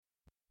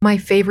My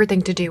favorite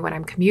thing to do when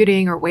I'm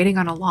commuting or waiting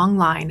on a long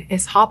line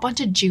is hop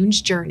onto June's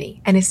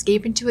Journey and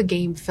escape into a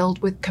game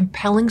filled with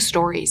compelling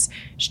stories,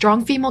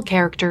 strong female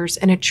characters,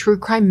 and a true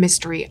crime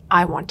mystery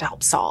I want to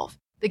help solve.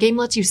 The game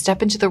lets you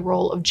step into the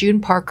role of June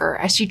Parker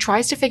as she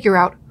tries to figure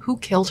out who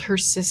killed her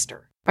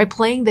sister. By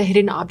playing the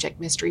Hidden Object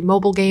Mystery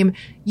mobile game,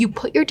 you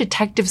put your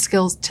detective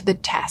skills to the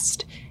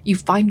test. You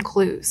find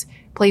clues,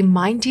 play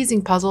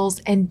mind-teasing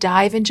puzzles, and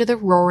dive into the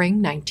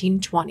roaring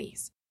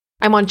 1920s.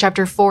 I'm on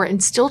Chapter 4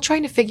 and still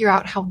trying to figure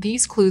out how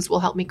these clues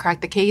will help me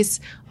crack the case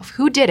of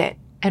who did it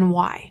and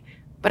why.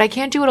 But I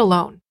can't do it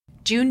alone.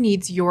 June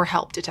needs your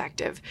help,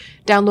 detective.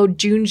 Download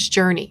June's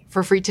Journey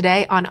for free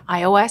today on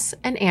iOS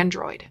and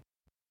Android.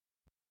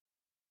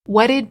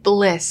 Wedded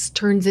Bliss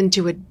turns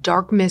into a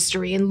dark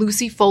mystery in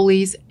Lucy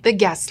Foley's The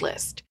Guest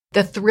List.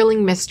 The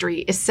thrilling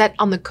mystery is set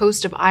on the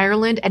coast of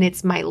Ireland, and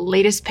it's my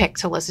latest pick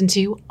to listen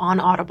to on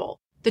Audible.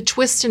 The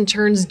twists and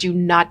turns do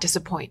not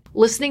disappoint.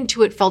 Listening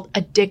to it felt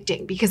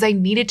addicting because I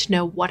needed to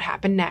know what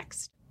happened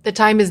next. The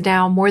time is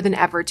now more than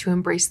ever to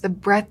embrace the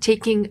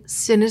breathtaking,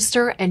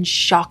 sinister, and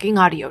shocking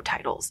audio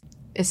titles,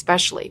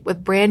 especially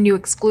with brand new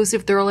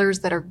exclusive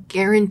thrillers that are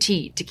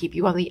guaranteed to keep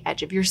you on the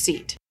edge of your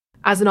seat.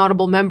 As an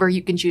Audible member,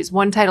 you can choose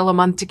one title a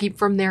month to keep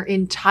from their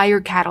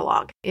entire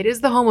catalog. It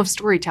is the home of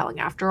storytelling,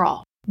 after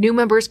all. New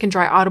members can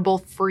try Audible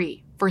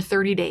free for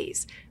 30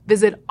 days.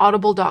 Visit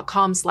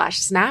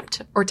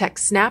audible.com/snapped or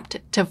text snapped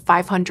to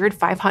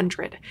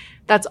 500-500.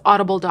 That's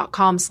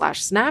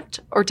audible.com/snapped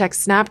or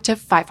text snapped to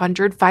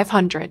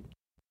 500-500.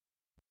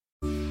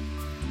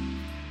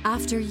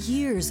 After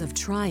years of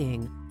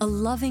trying, a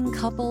loving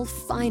couple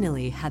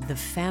finally had the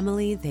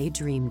family they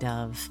dreamed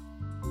of.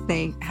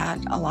 They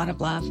had a lot of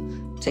love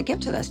to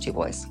give to those two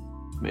boys.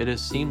 It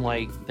has seemed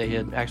like they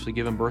had actually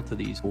given birth to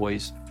these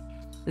boys.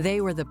 They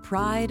were the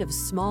pride of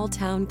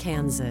small-town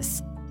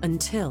Kansas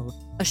until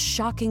a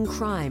shocking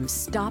crime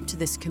stopped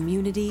this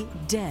community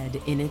dead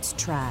in its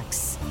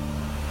tracks.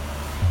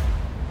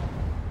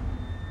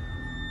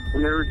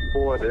 And there was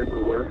blood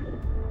everywhere.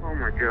 Oh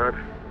my God.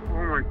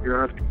 Oh my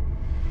God.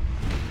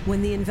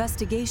 When the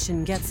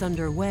investigation gets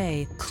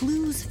underway,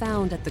 clues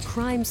found at the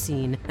crime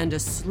scene and a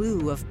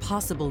slew of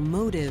possible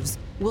motives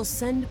will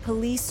send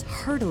police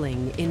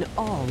hurtling in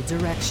all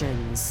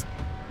directions.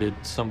 Did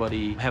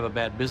somebody have a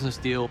bad business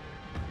deal?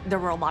 There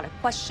were a lot of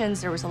questions,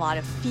 there was a lot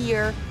of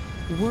fear.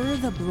 Were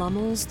the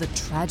Blummels the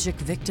tragic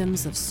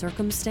victims of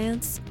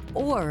circumstance?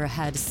 Or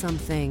had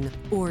something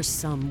or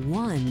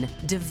someone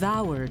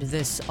devoured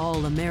this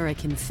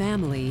all-American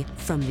family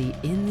from the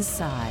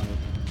inside?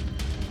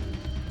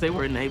 They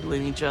were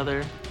enabling each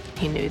other.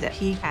 He knew that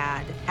he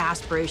had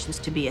aspirations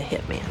to be a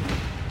hitman.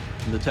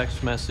 The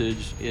text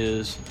message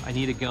is, I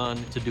need a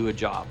gun to do a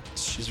job.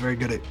 She's very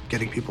good at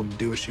getting people to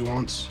do what she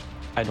wants.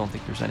 I don't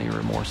think there's any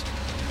remorse.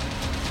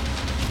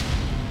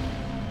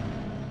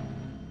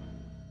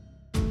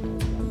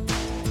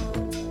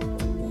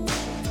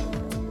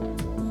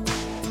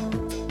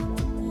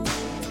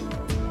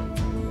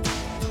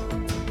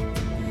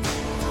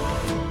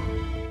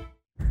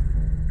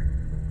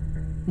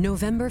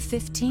 November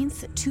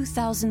 15th,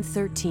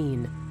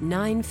 2013,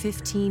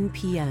 9:15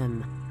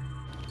 p.m.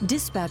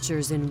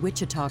 Dispatchers in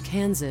Wichita,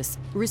 Kansas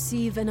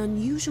receive an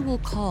unusual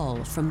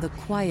call from the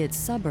quiet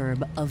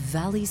suburb of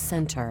Valley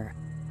Center.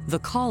 The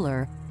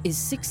caller is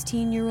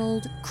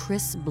 16-year-old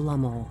Chris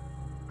Blummel.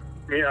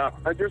 Yeah,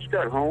 I just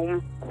got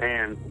home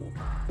and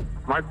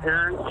my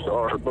parents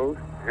are both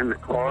in the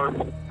car.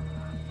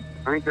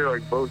 I think they're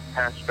like both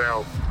passed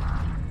out.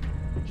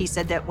 He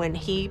said that when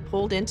he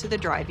pulled into the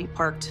drive, he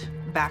parked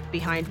back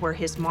behind where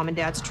his mom and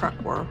dad's truck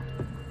were.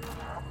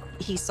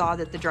 He saw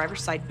that the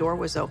driver's side door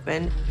was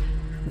open.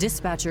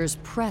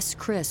 Dispatchers press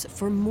Chris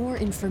for more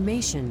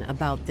information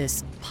about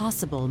this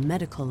possible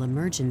medical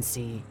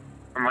emergency.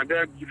 My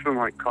dad keeps on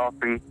like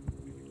coughing,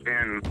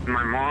 and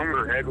my mom,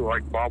 her head would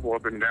like bobble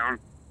up and down.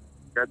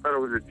 I thought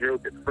it was a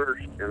joke at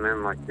first, and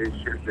then like they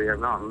seriously have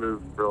not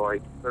moved for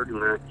like 30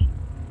 minutes.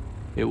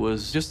 It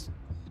was just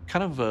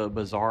kind of a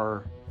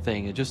bizarre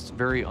thing. It's just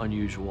very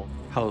unusual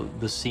how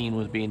the scene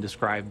was being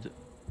described.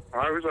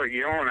 I was like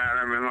yelling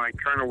at him and like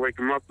trying to wake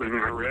him up, and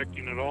not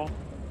reacting at all.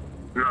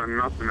 No,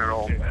 nothing at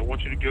all. Okay, I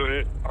want you to go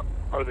ahead.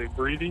 Are they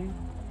breathing?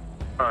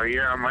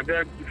 Yeah, my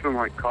dad keeps on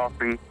like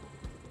coughing.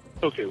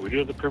 Okay, we do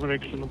have the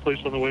paramedics in the place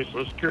on the way, so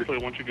let's carefully.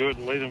 I want you to go ahead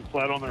and lay them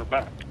flat on their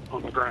back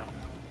on the ground.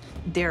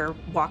 They're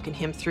walking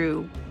him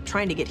through,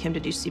 trying to get him to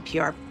do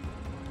CPR.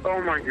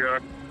 Oh my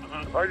God.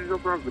 I just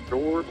opened up the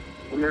door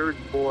and there was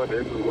blood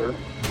everywhere.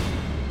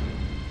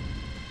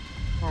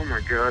 Oh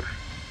my God.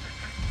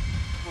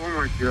 Oh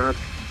my God.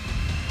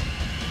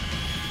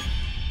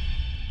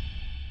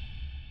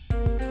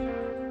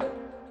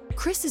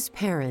 Chris's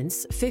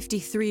parents,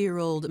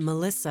 53-year-old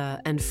Melissa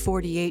and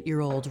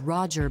 48-year-old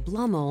Roger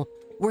Blummel,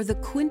 were the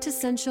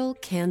quintessential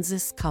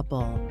Kansas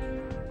couple.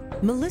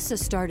 Melissa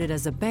started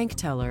as a bank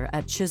teller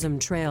at Chisholm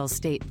Trail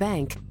State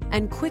Bank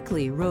and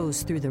quickly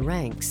rose through the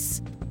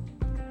ranks.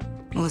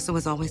 Melissa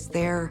was always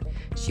there.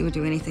 She would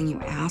do anything you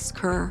ask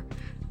her,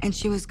 and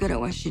she was good at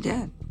what she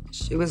did.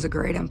 She was a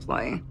great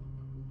employee.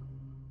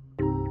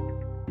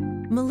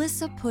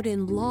 Melissa put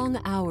in long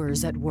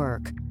hours at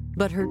work,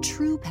 but her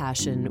true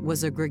passion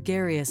was a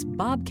gregarious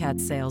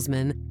bobcat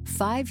salesman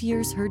 5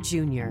 years her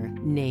junior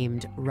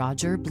named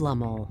Roger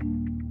Blummel.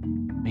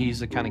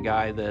 He's the kind of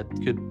guy that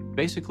could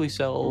basically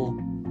sell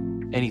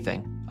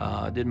anything.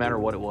 Didn't matter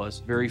what it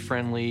was. Very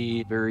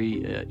friendly,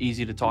 very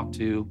easy to talk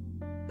to.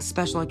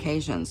 Special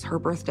occasions, her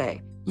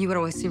birthday, you would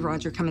always see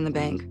Roger come in the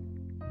bank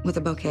with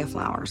a bouquet of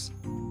flowers.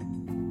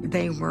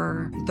 They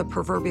were the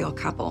proverbial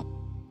couple.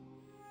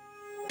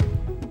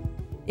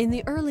 In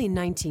the early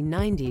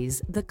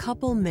 1990s, the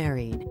couple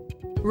married.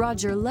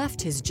 Roger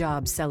left his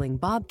job selling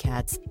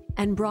bobcats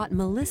and brought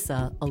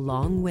Melissa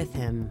along with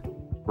him.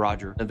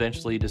 Roger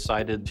eventually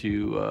decided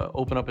to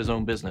open up his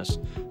own business.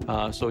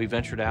 So he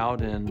ventured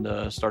out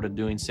and started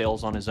doing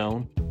sales on his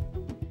own.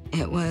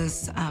 It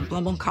was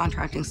Blummel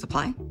Contracting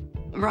Supply.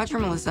 Roger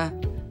and Melissa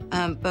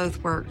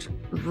both worked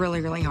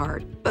really, really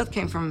hard. Both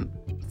came from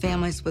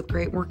families with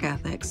great work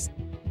ethics.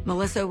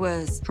 Melissa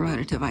was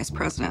promoted to vice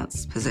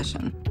president's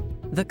position.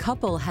 The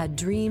couple had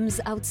dreams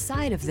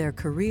outside of their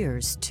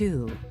careers,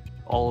 too.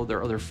 All of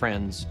their other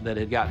friends that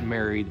had gotten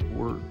married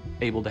were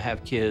able to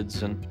have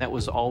kids, and that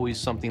was always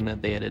something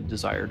that they had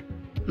desired.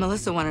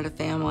 Melissa wanted a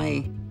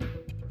family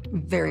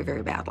very,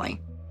 very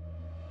badly.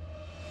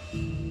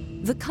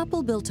 The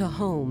couple built a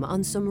home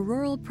on some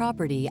rural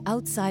property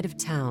outside of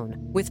town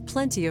with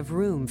plenty of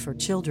room for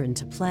children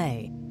to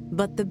play.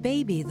 But the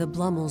baby the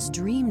Blummels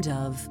dreamed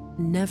of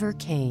never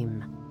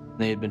came.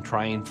 They had been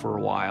trying for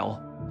a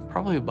while,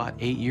 probably about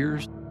 8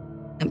 years.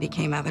 It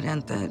became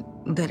evident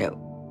that it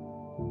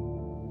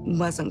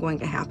wasn't going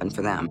to happen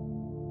for them.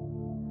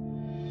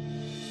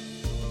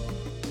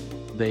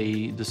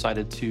 They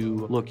decided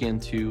to look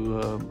into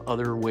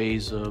other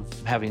ways of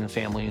having a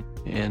family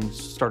and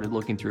started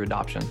looking through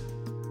adoption.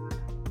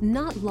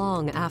 Not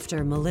long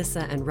after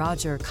Melissa and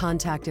Roger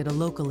contacted a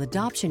local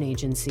adoption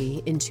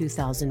agency in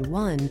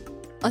 2001,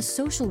 a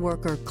social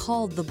worker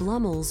called the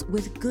Blummels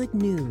with good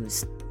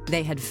news.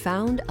 They had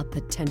found a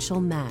potential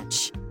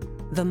match.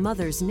 The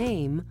mother's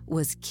name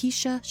was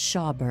Kisha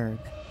Schaberg.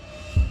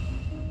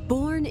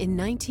 Born in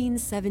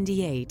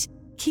 1978,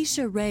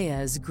 Kisha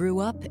Reyes grew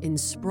up in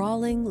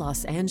sprawling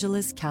Los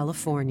Angeles,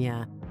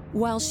 California.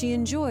 While she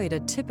enjoyed a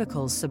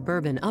typical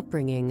suburban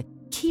upbringing,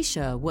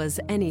 Kisha was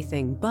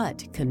anything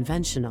but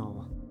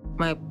conventional.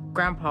 My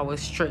grandpa was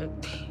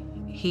strict.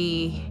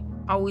 He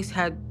always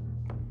had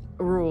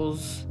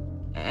rules,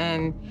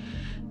 and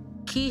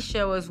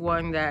Kisha was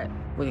one that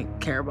wouldn't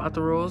care about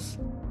the rules.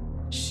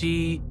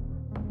 She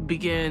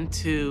began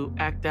to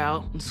act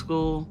out in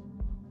school,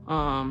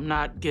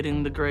 not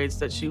getting the grades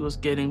that she was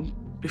getting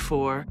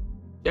before.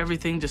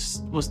 Everything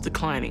just was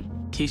declining.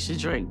 Kisha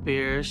drank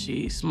beer,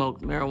 she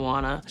smoked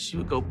marijuana, she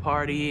would go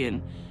party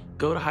and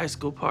go to high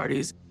school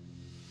parties.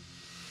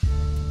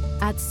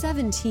 At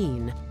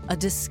 17, a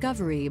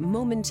discovery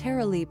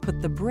momentarily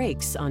put the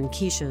brakes on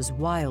Kisha's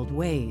wild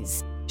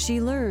ways. She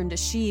learned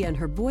she and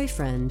her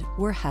boyfriend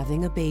were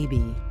having a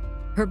baby.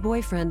 Her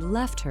boyfriend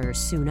left her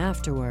soon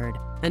afterward,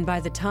 and by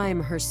the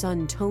time her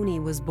son Tony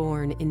was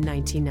born in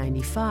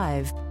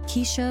 1995,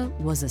 Kisha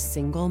was a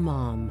single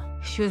mom.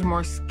 She was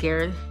more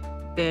scared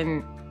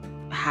than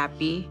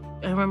happy.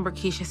 I remember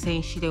Kisha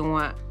saying she didn't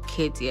want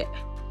kids yet.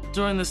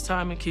 During this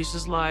time in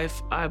Kisha's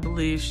life, I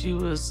believe she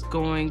was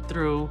going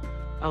through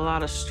a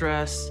lot of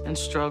stress and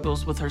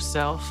struggles with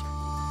herself.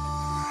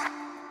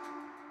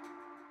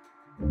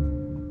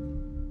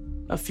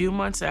 A few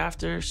months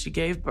after she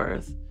gave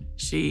birth,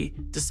 she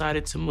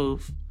decided to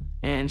move,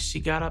 and she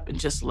got up and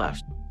just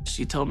left.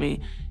 She told me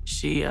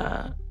she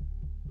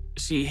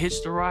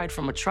hitched a ride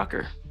from a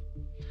trucker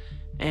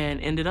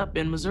and ended up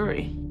in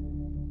Missouri.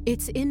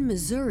 It's in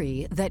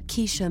Missouri that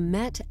Kisha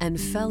met and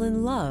fell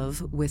in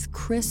love with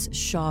Chris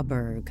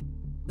Schaberg.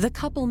 The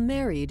couple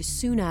married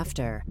soon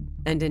after,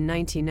 and in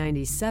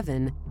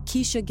 1997,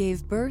 Kisha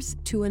gave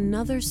birth to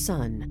another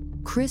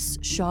son, Chris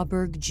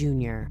Schaberg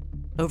Jr.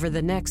 Over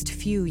the next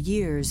few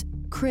years,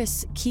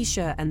 Chris,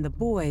 Kisha, and the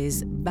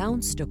boys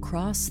bounced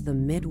across the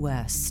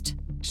Midwest.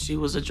 She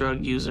was a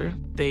drug user.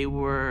 They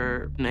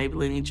were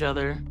enabling each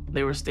other.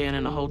 They were staying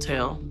in a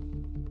hotel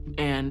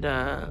and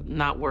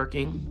not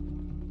working.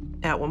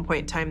 At one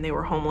point in time, they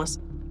were homeless.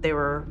 They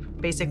were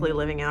basically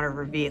living out of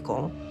her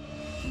vehicle.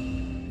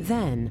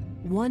 Then,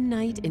 one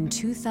night in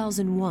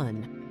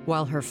 2001,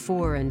 while her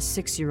 4- and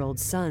 6-year-old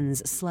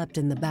sons slept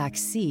in the back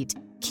seat,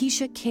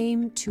 Kisha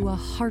came to a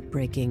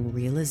heartbreaking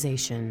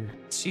realization.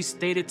 She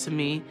stated to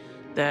me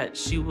that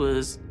she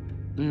was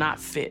not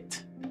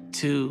fit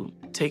to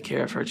take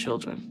care of her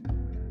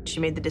children. She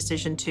made the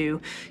decision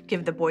to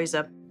give the boys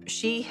up.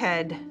 She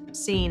had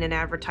seen an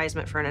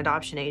advertisement for an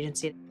adoption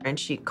agency, and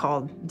she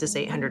called this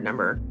 800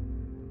 number.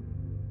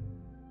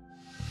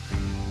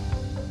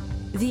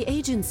 The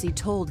agency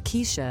told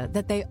Kisha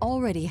that they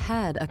already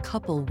had a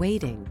couple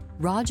waiting,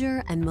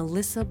 Roger and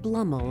Melissa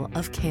Blummel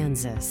of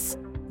Kansas.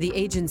 The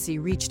agency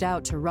reached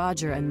out to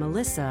Roger and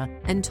Melissa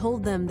and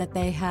told them that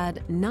they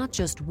had not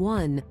just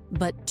one,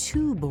 but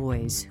 2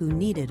 boys who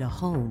needed a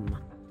home.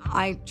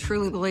 I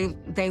truly believe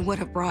they would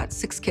have brought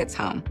 6 kids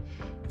home.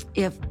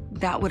 if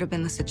that would have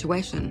been the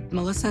situation.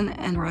 Melissa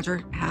and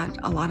Roger had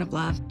a lot of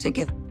love to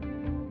give.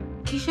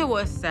 Kisha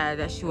was sad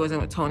that she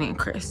wasn't with Tony and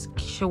Chris.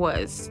 Kisha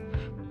was.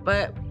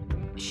 But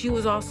she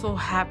was also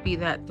happy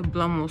that the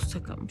Blumels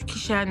took him.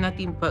 Kisha had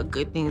nothing but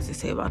good things to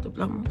say about the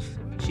Blumels.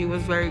 She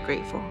was very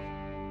grateful.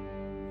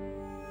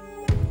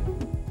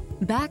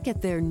 Back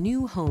at their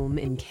new home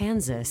in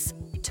Kansas,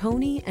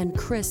 Tony and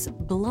Chris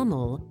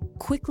Blumel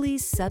quickly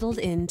settled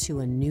into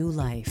a new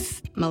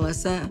life.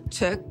 Melissa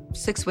took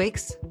 6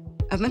 weeks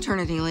of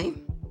maternity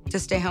leave to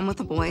stay home with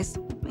the boys.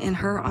 In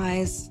her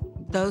eyes,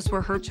 those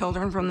were her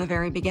children from the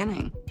very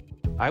beginning.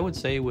 I would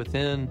say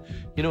within,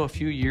 a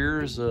few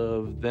years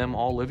of them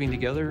all living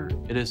together,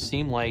 it has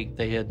seemed like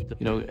they had,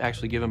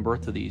 actually given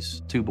birth to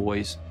these 2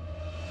 boys.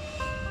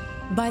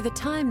 By the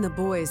time the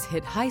boys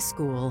hit high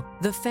school,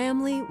 the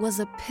family was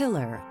a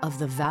pillar of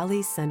the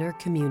Valley Center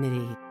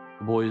community.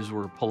 The boys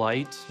were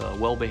polite,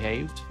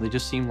 well-behaved. They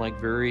just seemed like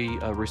very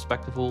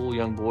respectable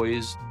young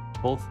boys.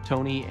 Both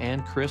Tony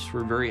and Chris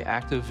were very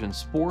active in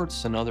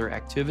sports and other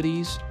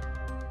activities.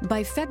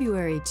 By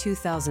February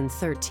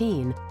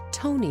 2013,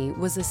 Tony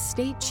was a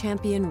state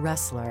champion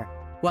wrestler,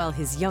 while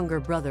his younger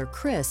brother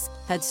Chris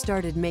had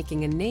started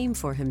making a name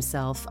for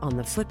himself on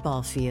the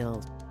football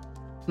field.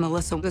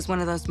 Melissa was one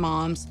of those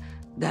moms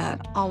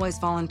that always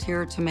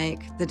volunteered to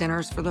make the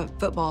dinners for the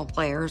football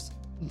players,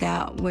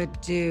 that would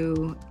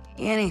do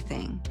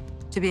anything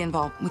to be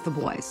involved with the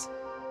boys.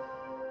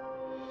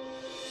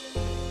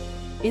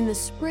 In the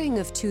spring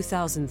of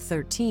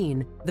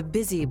 2013, the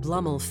busy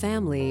Blumel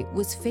family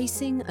was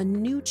facing a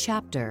new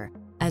chapter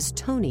as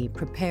Tony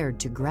prepared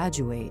to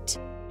graduate.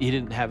 He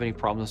didn't have any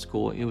problems in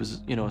school. He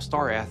was, a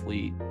star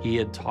athlete. He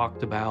had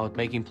talked about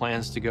making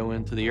plans to go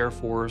into the Air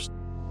Force.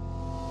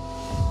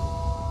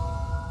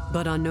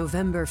 But on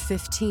November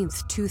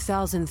 15th,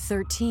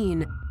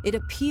 2013, it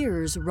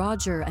appears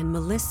Roger and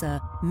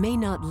Melissa may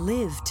not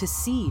live to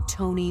see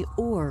Tony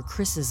or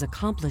Chris's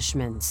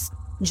accomplishments.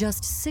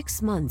 Just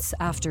 6 months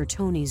after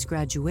Tony's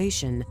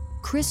graduation,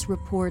 Chris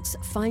reports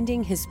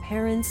finding his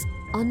parents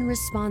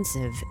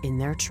unresponsive in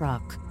their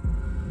truck.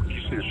 Did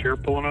you see the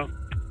sheriff pulling up?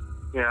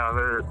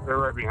 Yeah, they're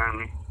right behind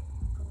me.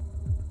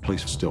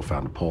 Police still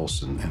found a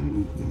pulse and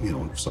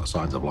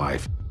signs of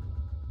life.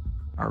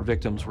 Our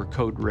victims were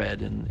code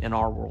red in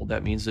our world.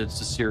 That means that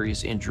it's a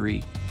serious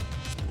injury.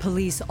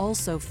 Police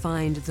also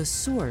find the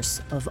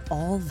source of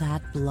all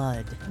that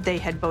blood. They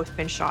had both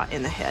been shot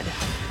in the head.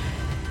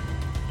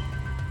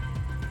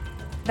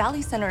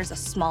 Valley Center is a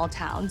small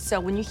town, so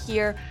when you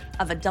hear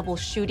of a double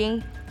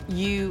shooting,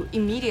 you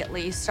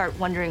immediately start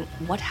wondering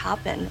what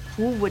happened,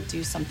 who would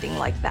do something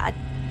like that.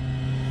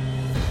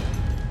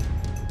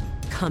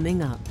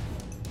 Coming up,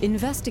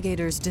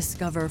 investigators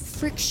discover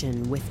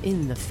friction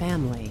within the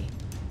family.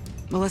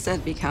 Melissa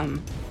had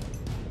become,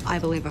 I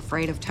believe,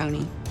 afraid of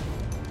Tony.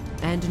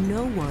 And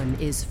no one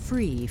is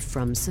free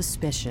from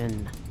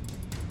suspicion.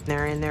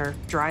 They're in their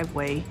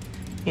driveway,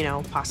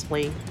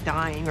 possibly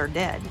dying or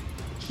dead.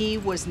 He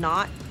was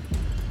not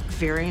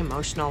very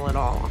emotional at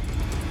all.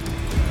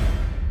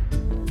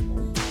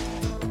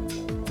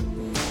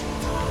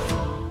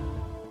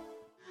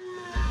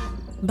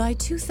 By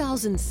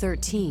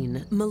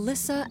 2013,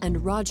 Melissa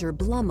and Roger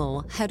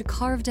Blumel had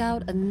carved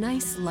out a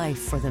nice life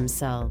for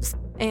themselves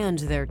and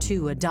their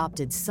 2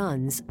 adopted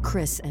sons,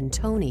 Chris and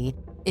Tony,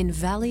 in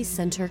Valley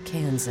Center,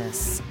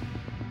 Kansas.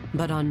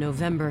 But on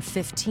November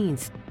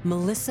 15th,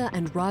 Melissa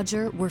and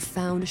Roger were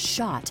found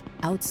shot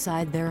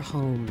outside their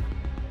home.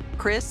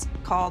 Chris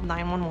called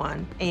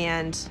 911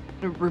 and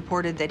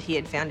reported that he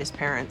had found his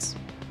parents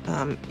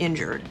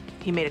injured.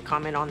 He made a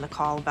comment on the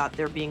call about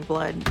there being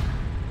blood.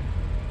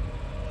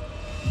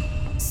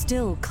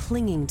 Still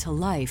clinging to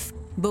life,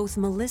 both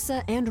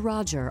Melissa and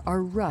Roger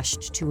are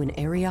rushed to an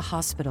area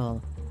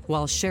hospital,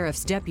 while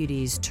sheriff's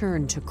deputies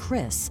turn to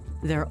Chris,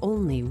 their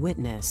only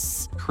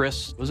witness.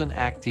 Chris wasn't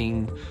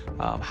acting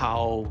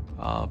how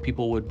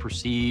people would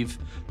perceive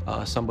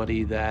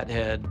somebody that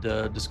had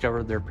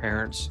discovered their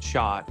parents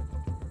shot.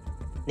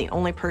 The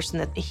only person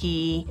that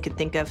he could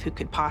think of who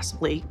could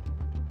possibly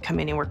come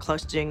anywhere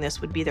close to doing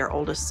this would be their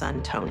oldest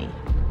son, Tony.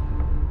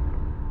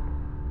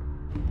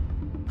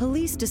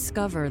 Police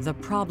discover the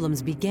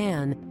problems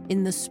began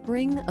in the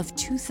spring of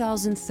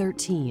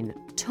 2013,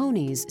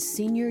 Tony's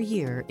senior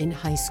year in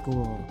high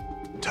school.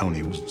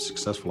 Tony was a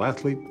successful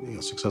athlete,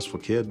 a successful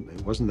kid.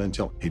 It wasn't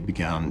until he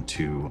began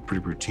to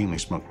pretty routinely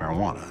smoke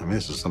marijuana. I mean,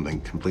 this is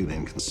something completely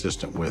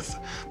inconsistent with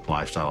the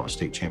lifestyle of a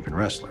state champion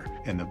wrestler.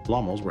 And the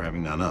Blumels were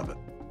having none of it.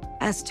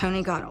 As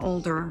Tony got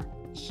older,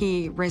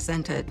 he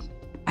resented,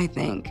 I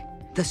think,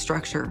 the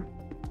structure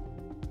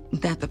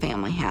that the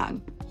family had.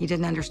 He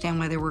didn't understand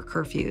why there were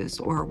curfews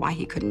or why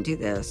he couldn't do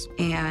this,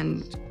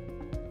 and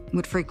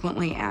would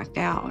frequently act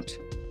out.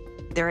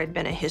 There had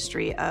been a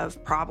history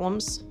of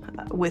problems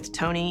with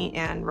Tony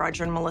and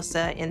Roger and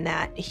Melissa in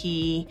that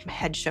he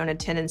had shown a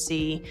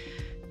tendency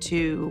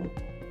to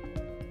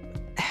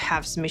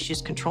have some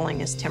issues controlling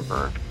his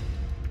temper.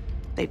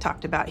 They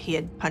talked about he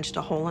had punched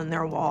a hole in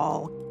their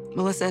wall.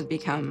 Melissa had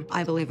become,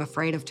 I believe,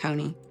 afraid of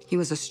Tony. He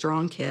was a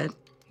strong kid.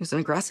 He was an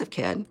aggressive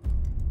kid.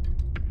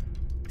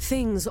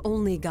 Things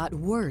only got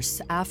worse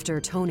after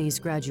Tony's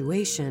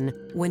graduation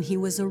when he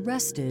was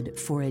arrested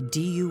for a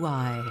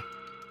DUI.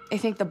 I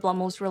think the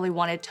Blumels really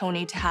wanted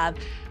Tony to have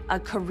a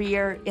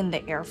career in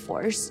the Air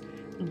Force,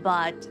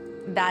 but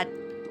that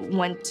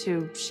went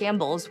to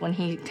shambles when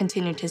he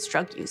continued his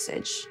drug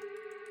usage.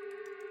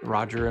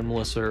 Roger and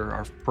Melissa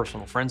are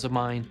personal friends of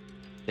mine.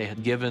 They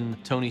had given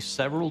Tony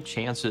several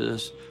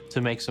chances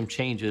to make some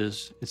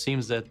changes. It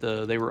seems that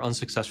they were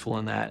unsuccessful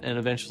in that, and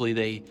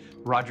eventually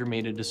Roger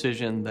made a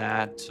decision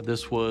that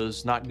this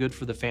was not good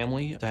for the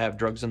family to have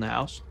drugs in the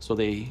house, so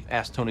they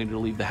asked Tony to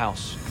leave the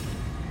house.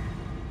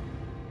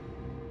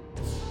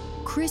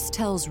 Chris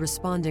tells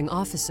responding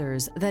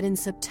officers that in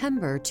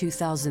September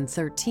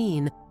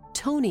 2013,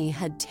 Tony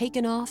had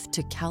taken off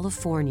to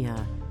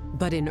California.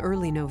 But in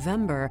early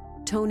November,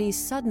 Tony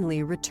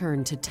suddenly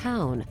returned to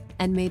town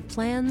and made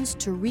plans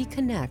to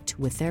reconnect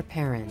with their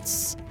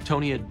parents.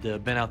 Tony had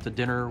been out to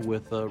dinner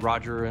with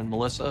Roger and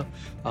Melissa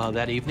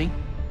that evening.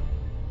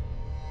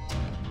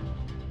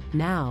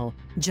 Now,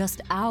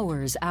 just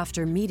hours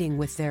after meeting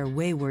with their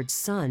wayward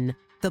son,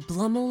 the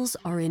Blumels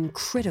are in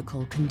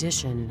critical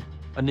condition.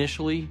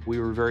 Initially, we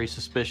were very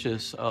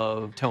suspicious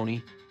of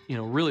Tony.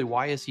 Really,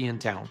 why is he in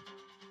town?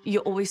 You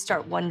always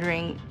start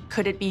wondering,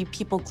 could it be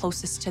people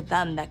closest to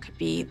them that could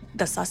be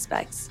the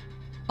suspects?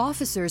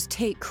 Officers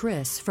take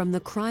Chris from the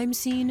crime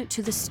scene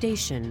to the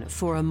station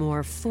for a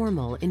more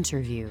formal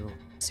interview.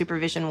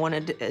 Supervision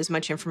wanted as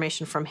much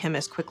information from him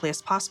as quickly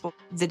as possible.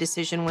 The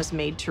decision was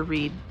made to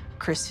read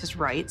Chris his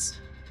rights.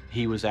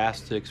 He was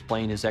asked to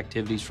explain his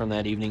activities from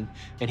that evening,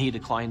 and he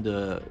declined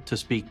to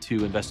speak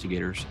to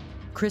investigators.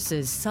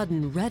 Chris's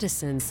sudden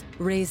reticence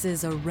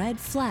raises a red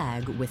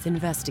flag with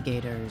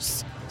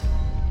investigators.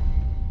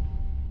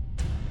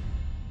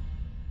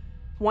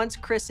 Once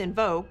Chris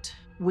invoked,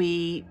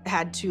 we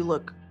had to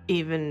look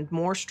even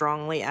more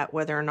strongly at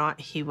whether or not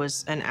he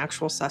was an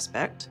actual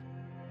suspect.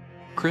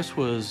 Chris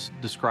was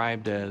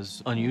described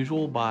as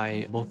unusual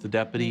by both the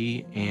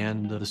deputy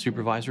and the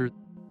supervisor.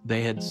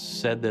 They had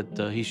said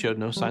that he showed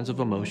no signs of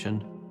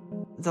emotion.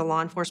 The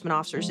law enforcement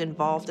officers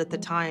involved at the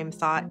time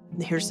thought,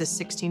 here's this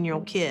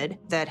 16-year-old kid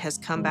that has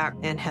come back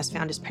and has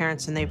found his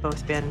parents, and they've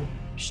both been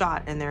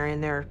shot, and they're in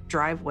their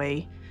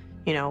driveway,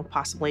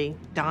 possibly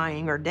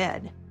dying or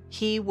dead.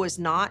 He was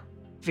not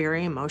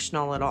very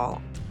emotional at all.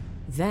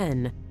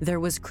 Then there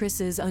was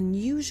Chris's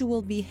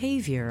unusual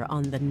behavior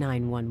on the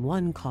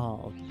 911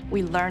 call.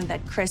 We learned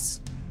that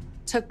Chris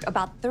took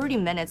about 30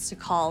 minutes to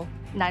call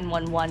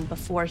 911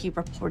 before he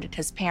reported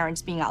his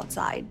parents being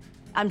outside.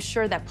 I'm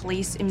sure that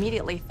police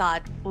immediately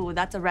thought, oh,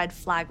 that's a red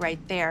flag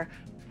right there.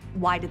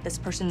 Why did this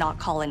person not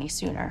call any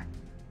sooner?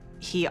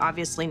 He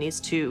obviously needs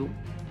to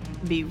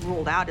be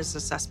ruled out as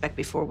a suspect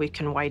before we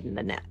can widen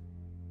the net.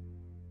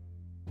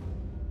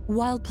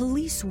 While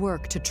police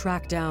work to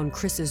track down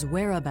Chris's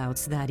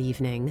whereabouts that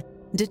evening,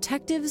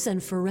 detectives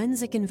and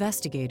forensic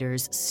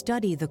investigators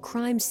study the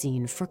crime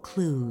scene for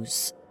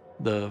clues.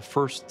 The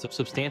first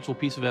substantial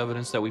piece of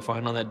evidence that we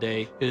find on that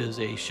day is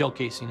a shell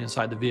casing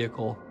inside the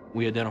vehicle.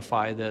 We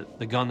identify that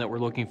the gun that we're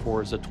looking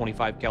for is a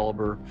 .25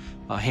 caliber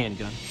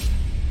handgun.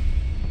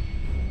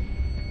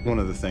 One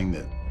of the things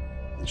that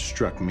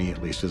struck me,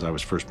 at least as I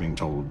was first being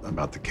told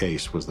about the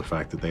case, was the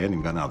fact that they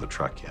hadn't gotten out of the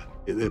truck yet.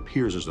 It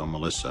appears as though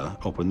Melissa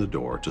opened the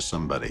door to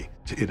somebody.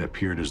 It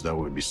appeared as though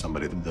it would be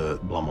somebody that the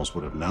Blumels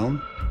would have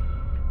known.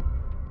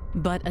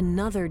 But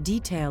another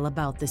detail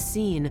about the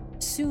scene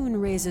soon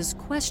raises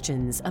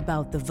questions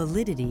about the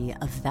validity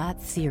of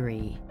that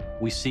theory.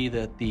 We see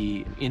that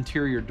the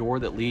interior door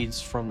that leads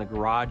from the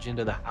garage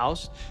into the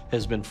house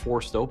has been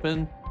forced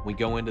open. We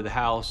go into the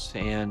house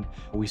and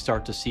we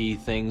start to see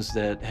things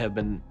that have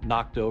been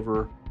knocked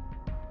over.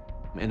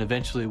 And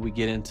eventually we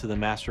get into the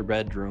master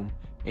bedroom.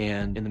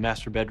 And in the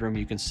master bedroom,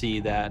 you can see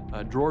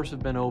that drawers have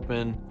been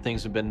opened,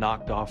 things have been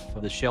knocked off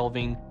of the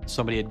shelving.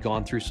 Somebody had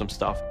gone through some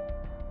stuff.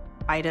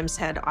 Items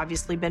had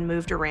obviously been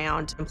moved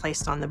around and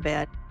placed on the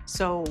bed.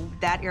 So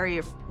that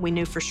area, we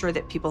knew for sure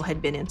that people had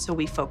been in. So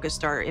we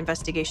focused our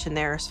investigation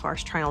there as far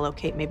as trying to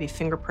locate maybe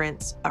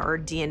fingerprints or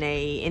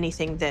DNA,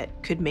 anything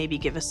that could maybe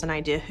give us an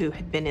idea who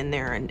had been in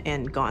there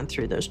and gone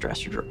through those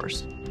dresser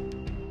drawers.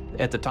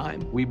 At the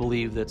time, we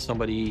believed that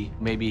somebody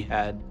maybe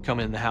had come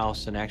in the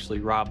house and actually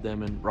robbed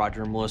them, and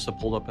Roger and Melissa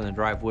pulled up in the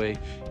driveway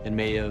and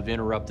may have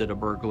interrupted a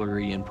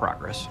burglary in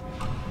progress.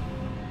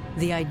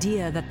 The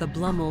idea that the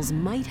Blumels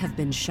might have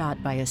been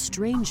shot by a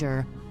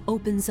stranger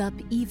opens up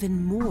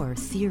even more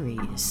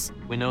theories.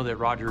 We know that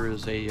Roger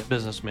is a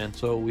businessman,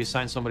 so we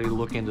assigned somebody to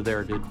look into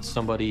there. Did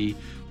somebody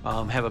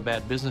have a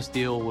bad business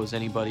deal? Was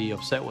anybody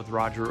upset with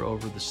Roger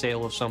over the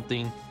sale of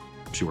something?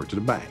 She worked at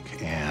a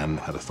bank and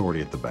had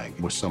authority at the bank.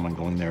 Was someone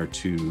going there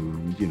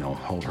to,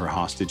 hold her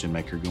hostage and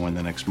make her go in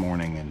the next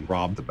morning and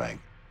rob the bank?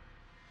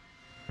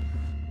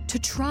 To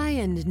try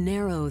and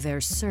narrow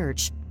their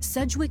search,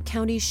 Sedgwick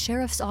County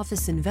Sheriff's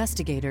Office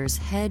investigators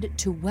head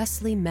to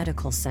Wesley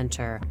Medical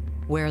Center,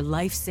 where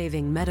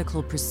life-saving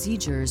medical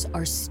procedures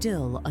are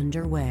still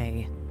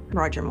underway.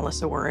 Roger and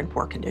Melissa were in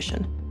poor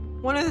condition.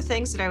 One of the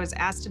things that I was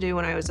asked to do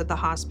when I was at the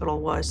hospital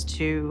was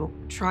to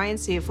try and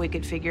see if we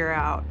could figure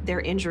out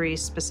their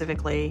injuries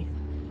specifically.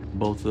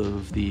 Both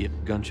of the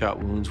gunshot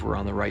wounds were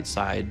on the right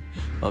side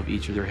of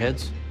each of their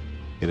heads.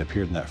 It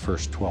appeared in that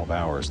first 12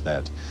 hours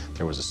that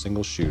there was a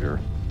single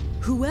shooter.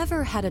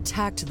 Whoever had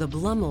attacked the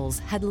Blummels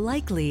had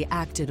likely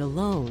acted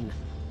alone.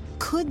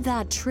 Could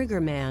that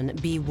trigger man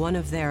be one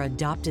of their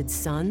adopted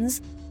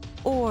sons?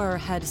 Or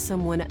had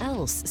someone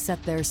else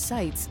set their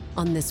sights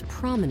on this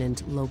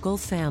prominent local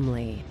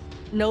family?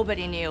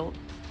 Nobody knew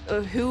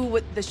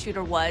who the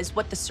shooter was,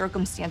 what the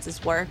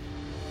circumstances were.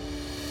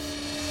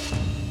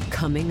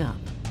 Coming up,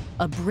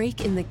 a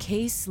break in the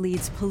case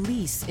leads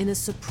police in a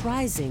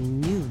surprising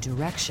new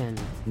direction.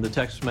 The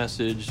text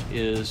message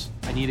is,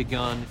 "I need a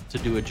gun to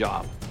do a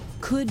job."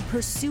 Could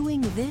pursuing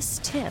this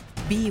tip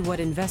be what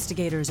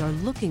investigators are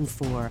looking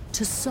for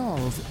to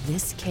solve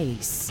this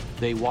case?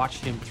 They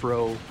watched him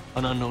throw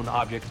an unknown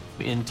object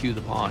into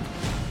the pond.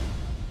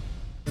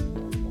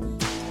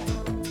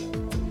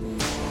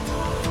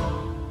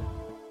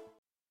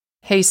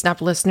 Hey,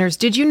 Snap listeners,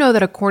 did you know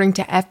that according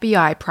to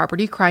FBI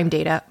property crime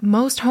data,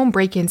 most home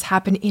break-ins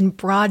happen in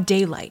broad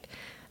daylight?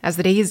 As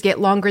the days get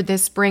longer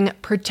this spring,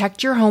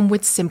 protect your home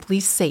with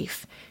Simply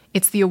Safe.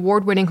 It's the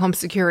award-winning home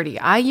security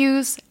I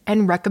use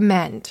and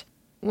recommend.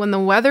 When the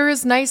weather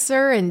is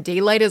nicer and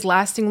daylight is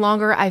lasting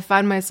longer, I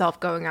find myself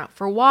going out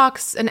for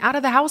walks and out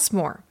of the house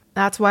more.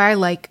 That's why I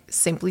like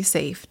Simply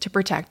Safe to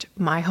protect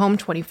my home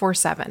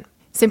 24/7.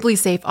 Simply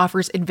Safe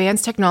offers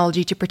advanced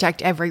technology to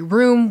protect every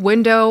room,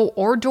 window,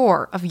 or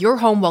door of your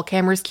home while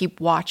cameras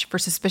keep watch for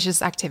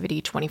suspicious activity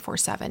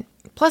 24/7.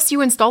 Plus, you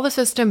install the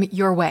system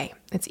your way.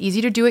 It's easy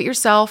to do it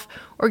yourself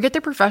or get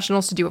the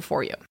professionals to do it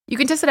for you. You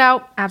can test it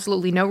out,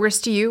 absolutely no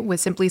risk to you,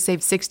 with Simply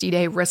Safe's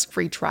 60-day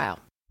risk-free trial.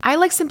 I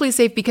like Simply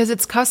Safe because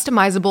it's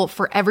customizable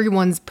for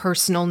everyone's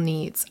personal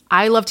needs.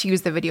 I love to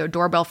use the video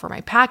doorbell for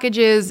my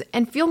packages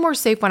and feel more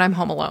safe when I'm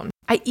home alone.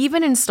 I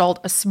even installed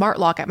a smart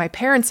lock at my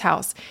parents'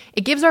 house.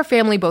 It gives our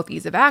family both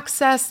ease of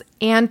access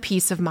and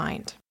peace of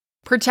mind.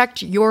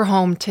 Protect your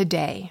home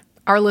today.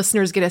 Our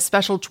listeners get a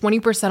special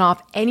 20%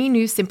 off any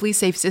new Simply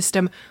Safe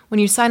system when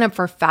you sign up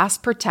for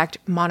Fast Protect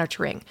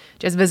monitoring.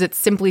 Just visit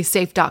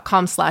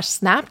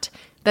simplysafe.com/snapped.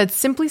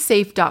 That's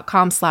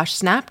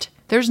simplysafe.com/snapped.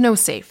 There's no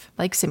safe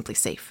like Simply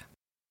Safe.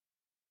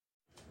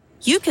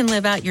 You can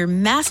live out your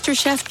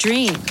MasterChef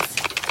dreams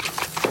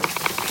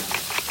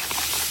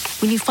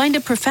when you find a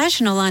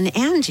professional on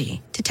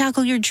Angie to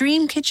tackle your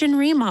dream kitchen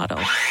remodel.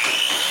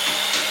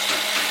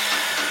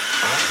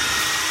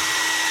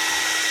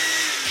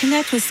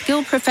 Connect with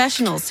skilled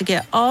professionals to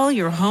get all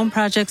your home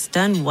projects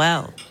done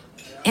well.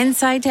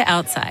 Inside to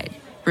outside,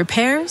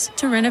 repairs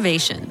to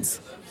renovations.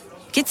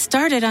 Get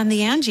started on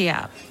the Angie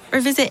app or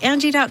visit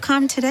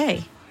Angie.com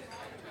today.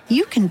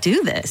 You can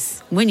do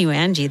this when you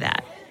Angie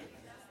that.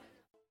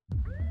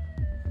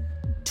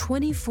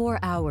 24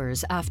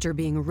 hours after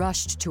being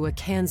rushed to a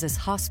Kansas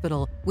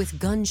hospital with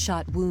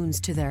gunshot wounds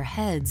to their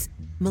heads,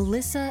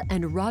 Melissa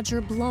and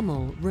Roger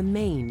Blummel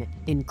remain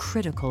in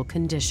critical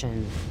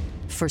condition.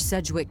 For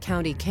Sedgwick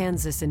County,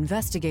 Kansas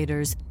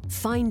investigators,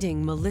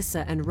 finding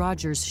Melissa and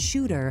Roger's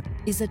shooter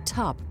is a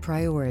top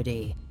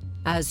priority.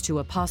 As to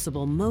a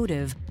possible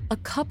motive, a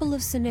couple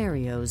of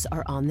scenarios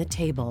are on the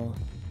table.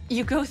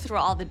 You go through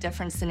all the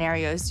different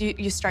scenarios.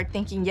 You start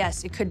thinking,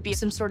 yes, it could be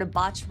some sort of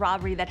botched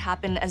robbery that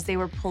happened as they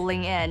were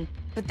pulling in.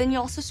 But then you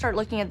also start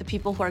looking at the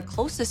people who are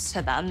closest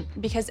to them,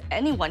 because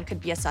anyone could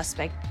be a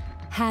suspect.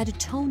 Had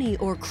Tony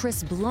or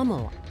Chris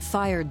Blummel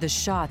fired the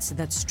shots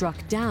that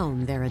struck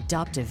down their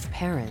adoptive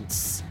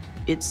parents?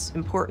 It's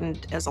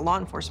important as a law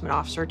enforcement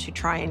officer to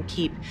try and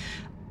keep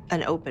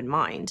an open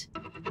mind.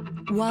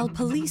 While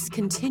police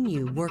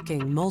continue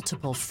working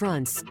multiple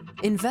fronts,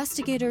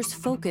 investigators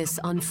focus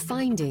on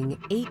finding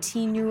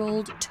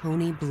 18-year-old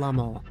Tony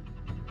Blummel.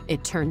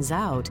 It turns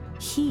out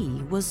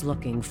he was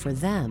looking for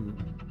them.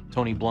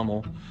 Tony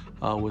Blummel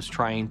was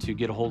trying to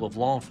get a hold of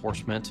law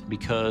enforcement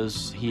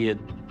because he had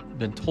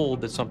been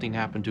told that something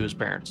happened to his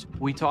parents.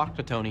 We talked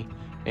to Tony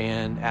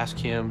and asked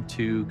him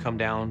to come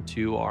down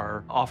to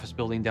our office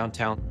building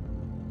downtown.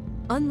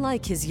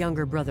 Unlike his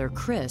younger brother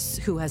Chris,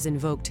 who has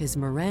invoked his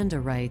Miranda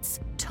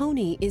rights,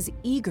 Tony is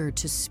eager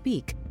to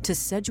speak to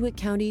Sedgwick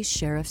County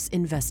Sheriff's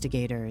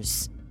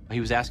investigators. He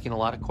was asking a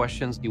lot of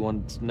questions. He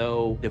wanted to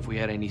know if we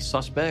had any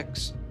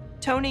suspects.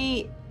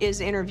 Tony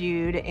is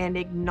interviewed and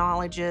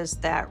acknowledges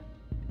that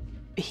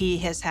he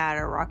has had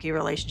a rocky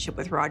relationship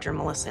with Roger and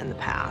Melissa in the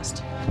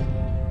past.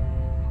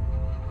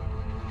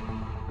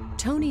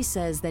 Tony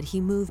says that he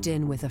moved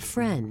in with a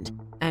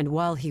friend, and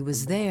while he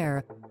was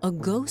there, a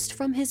ghost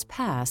from his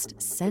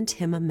past sent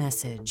him a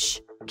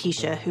message.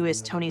 Kisha, who is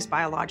Tony's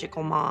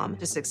biological mom,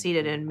 has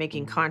succeeded in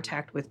making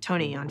contact with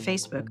Tony on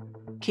Facebook.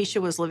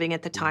 Kisha was living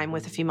at the time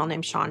with a female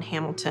named Sean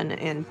Hamilton,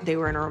 and they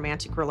were in a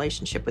romantic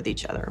relationship with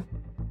each other.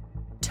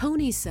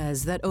 Tony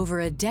says that over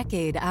a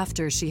decade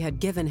after she had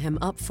given him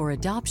up for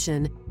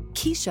adoption,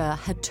 Kisha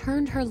had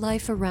turned her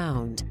life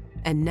around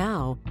and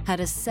now had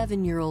a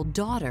 7-year-old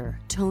daughter,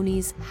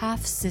 Tony's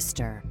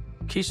half-sister.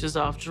 Kisha's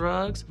off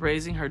drugs,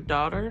 raising her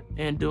daughter,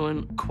 and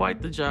doing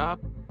quite the job.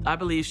 I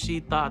believe she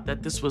thought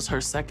that this was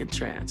her second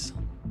chance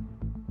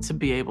to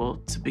be able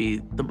to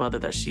be the mother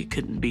that she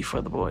couldn't be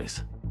for the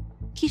boys.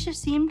 Kisha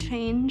seemed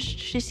changed.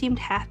 She seemed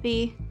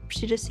happy.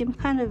 She just seemed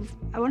kind of,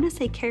 I want to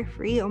say,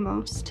 carefree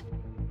almost.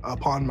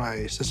 Upon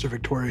my sister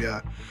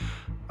Victoria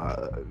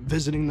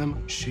visiting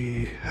them,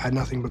 she had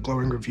nothing but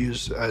glowing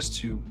reviews as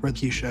to where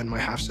Kisha and my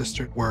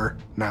half-sister were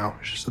now.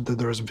 She said that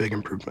there was a big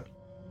improvement.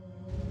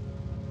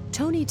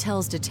 Tony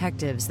tells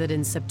detectives that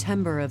in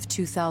September of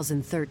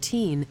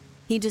 2013,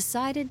 he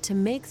decided to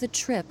make the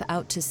trip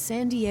out to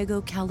San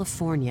Diego,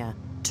 California,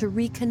 to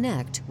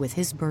reconnect with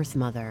his birth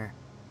mother.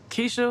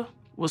 Kisha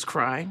was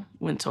crying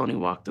when Tony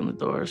walked in the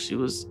door. She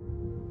was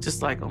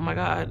just like, oh my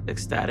God,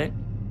 ecstatic.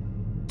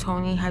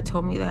 Tony had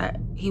told me that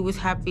he was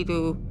happy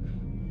to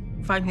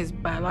find his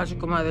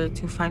biological mother,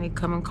 to finally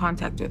come in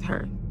contact with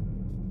her.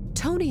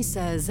 Tony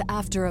says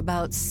after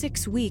about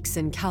 6 weeks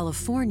in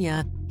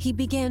California, he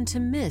began to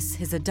miss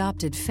his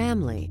adopted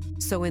family.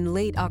 So in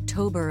late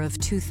October of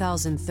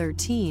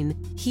 2013,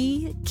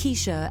 he,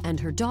 Kisha, and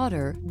her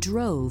daughter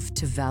drove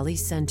to Valley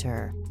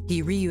Center.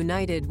 He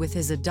reunited with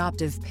his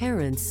adoptive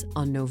parents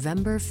on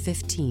November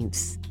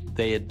 15th.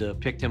 They had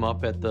picked him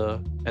up at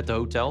the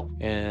hotel,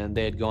 and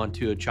they had gone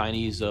to a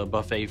Chinese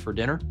buffet for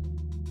dinner.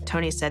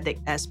 Tony said that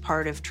as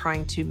part of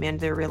trying to mend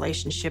their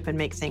relationship and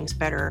make things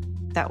better,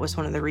 that was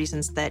one of the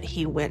reasons that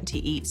he went to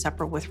eat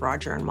supper with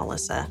Roger and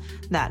Melissa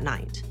that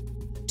night.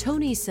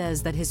 Tony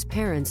says that his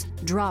parents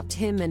dropped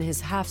him and his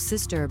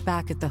half-sister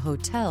back at the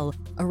hotel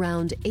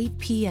around 8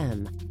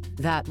 p.m.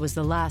 That was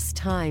the last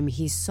time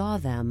he saw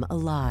them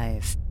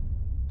alive.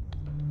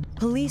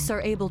 Police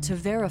are able to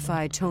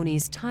verify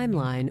Tony's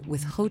timeline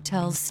with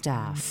hotel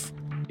staff.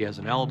 He has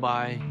an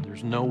alibi.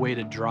 There's no way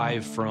to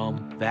drive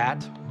from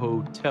that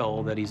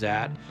hotel that he's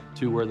at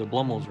to where the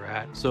Blumels are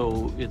at.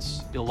 So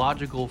it's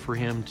illogical for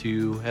him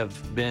to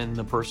have been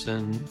the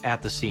person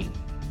at the scene.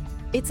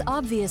 It's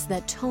obvious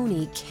that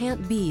Tony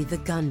can't be the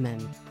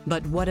gunman.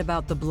 But what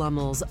about the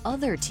Blumels'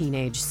 other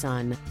teenage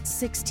son,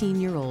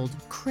 16-year-old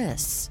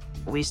Chris?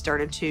 We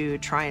started to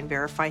try and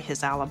verify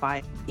his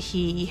alibi.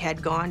 He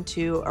had gone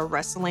to a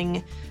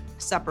wrestling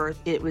supper.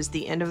 It was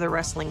the end of the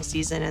wrestling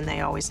season, and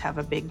they always have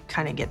a big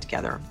kind of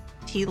get-together.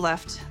 He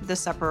left the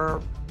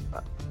supper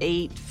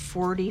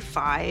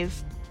 8:45.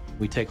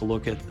 We take a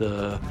look at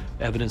the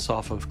evidence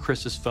off of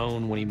Chris's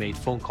phone when he made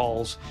phone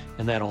calls,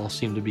 and that all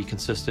seemed to be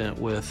consistent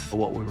with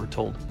what we were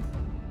told.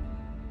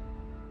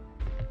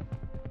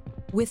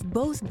 With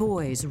both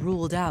boys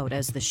ruled out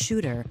as the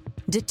shooter,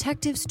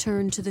 detectives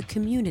turned to the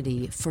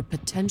community for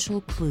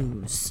potential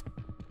clues.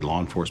 Law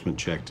enforcement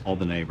checked all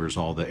the neighbors,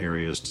 all the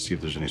areas to see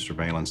if there's any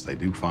surveillance. They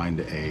do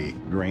find a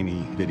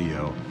grainy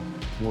video.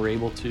 We're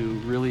able to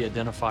really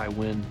identify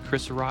when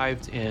Chris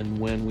arrived and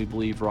when we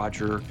believe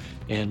Roger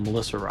and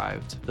Melissa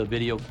arrived. The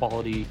video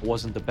quality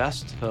wasn't the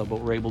best, but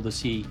we're able to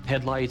see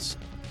headlights.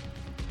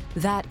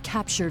 That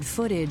captured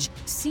footage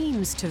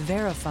seems to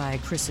verify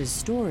Chris's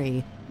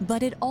story,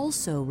 but it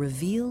also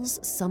reveals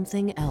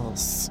something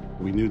else.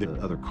 We knew the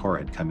other car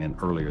had come in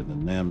earlier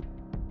than them.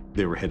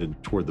 They were headed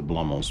toward the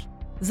Blumels.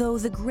 Though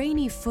the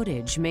grainy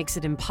footage makes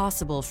it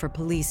impossible for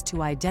police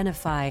to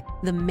identify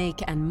the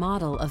make and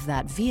model of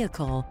that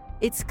vehicle,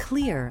 it's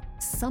clear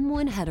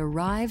someone had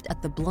arrived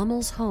at the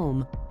Blumels'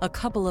 home a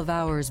couple of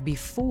hours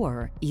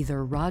before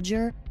either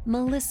Roger,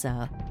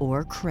 Melissa,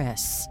 or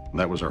Chris.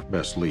 That was our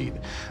best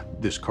lead.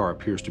 This car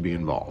appears to be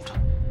involved.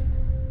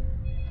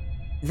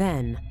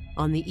 Then,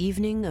 on the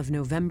evening of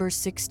November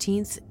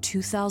 16th,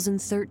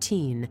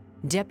 2013,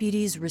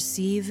 deputies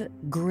receive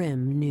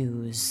grim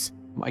news.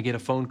 I get a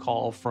phone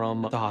call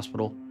from the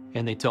hospital,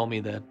 and they tell me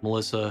that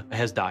Melissa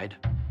has died.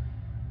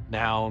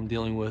 Now I'm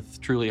dealing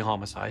with truly a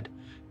homicide,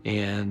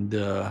 and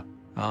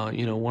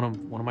one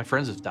of my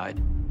friends has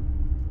died.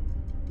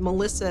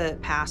 Melissa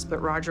passed,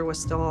 but Roger was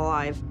still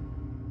alive.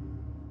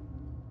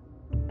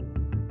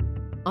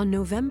 On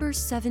November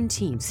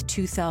 17th,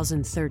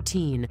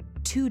 2013,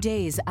 2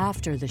 days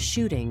after the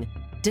shooting,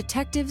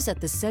 detectives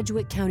at the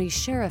Sedgwick County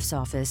Sheriff's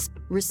Office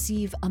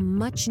receive a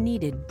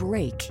much-needed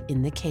break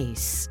in the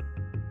case.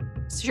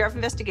 Sheriff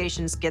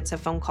Investigations gets a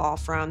phone call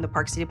from the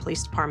Park City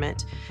Police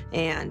Department,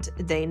 and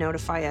they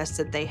notify us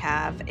that they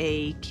have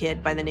a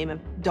kid by the name of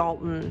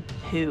Dalton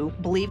who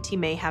believed he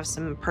may have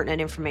some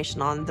pertinent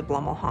information on the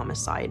Blumel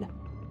homicide.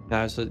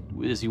 I said,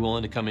 is he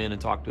willing to come in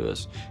and talk to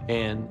us?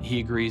 And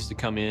he agrees to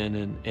come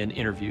in and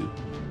interview.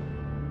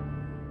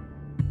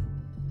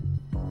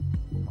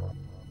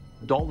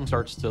 Dalton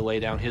starts to lay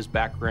down his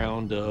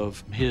background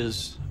of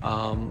his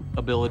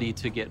ability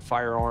to get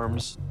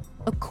firearms.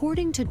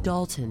 According to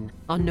Dalton,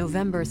 on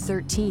November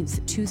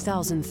 13th,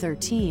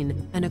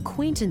 2013, an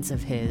acquaintance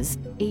of his,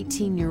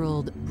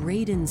 18-year-old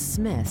Braden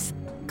Smith,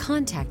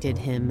 contacted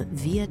him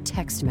via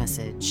text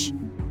message.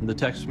 The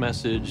text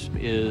message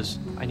is,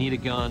 I need a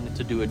gun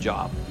to do a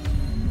job.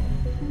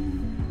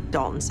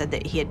 Dalton said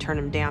that he had turned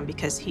him down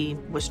because he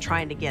was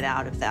trying to get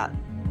out of that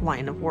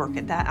line of work,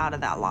 out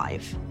of that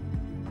life.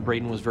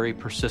 Braden was very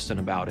persistent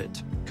about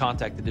it.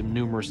 Contacted him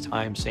numerous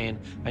times saying,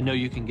 I know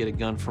you can get a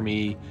gun for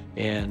me.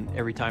 And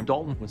every time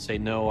Dalton would say,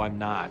 no, I'm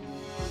not.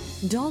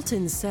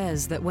 Dalton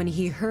says that when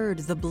he heard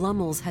the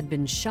Blummels had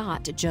been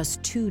shot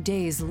just 2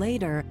 days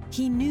later,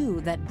 he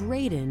knew that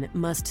Braden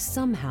must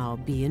somehow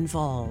be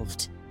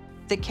involved.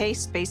 The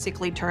case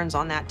basically turns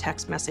on that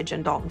text message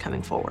and Dalton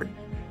coming forward.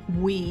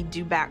 We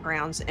do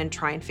backgrounds and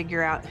try and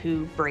figure out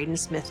who Braden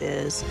Smith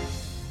is.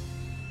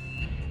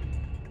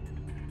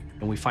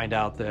 And we find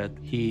out that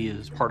he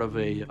is part of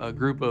a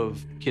group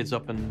of kids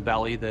up in the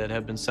valley that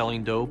have been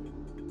selling dope.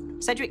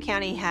 Sedgwick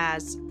County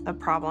has a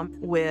problem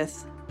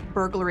with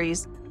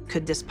burglaries.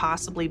 Could this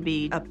possibly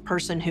be a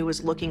person who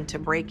was looking to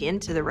break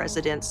into the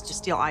residence to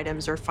steal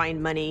items or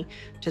find money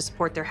to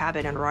support their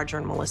habit? And Roger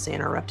and Melissa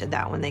interrupted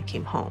that when they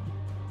came home.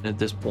 At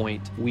this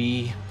point,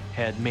 we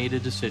had made a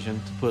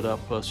decision to put up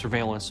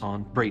surveillance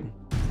on Braden.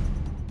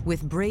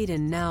 With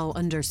Braden now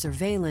under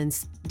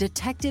surveillance,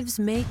 detectives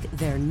make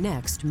their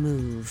next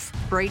move.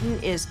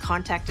 Braden is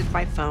contacted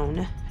by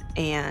phone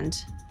and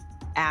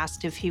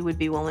asked if he would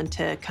be willing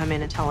to come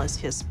in and tell us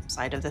his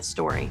side of the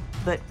story.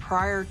 But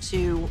prior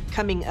to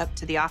coming up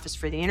to the office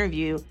for the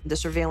interview, the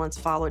surveillance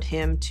followed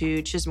him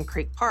to Chisholm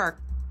Creek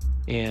Park.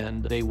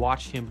 And they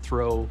watched him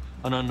throw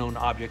an unknown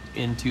object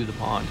into the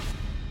pond.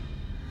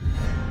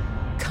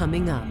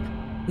 Coming up,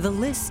 the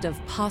list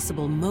of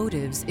possible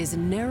motives is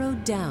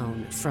narrowed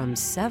down from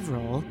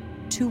several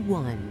to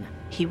one.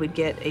 He would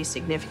get a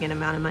significant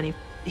amount of money.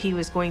 He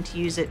was going to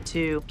use it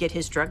to get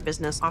his drug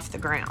business off the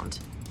ground.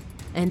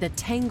 And a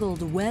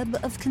tangled web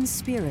of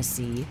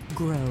conspiracy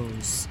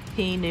grows.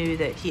 He knew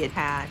that he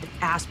had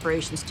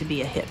aspirations to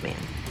be a hitman.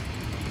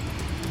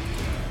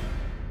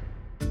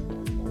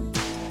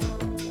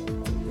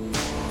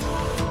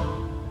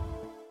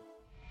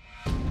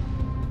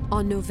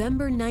 On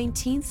November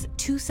 19th,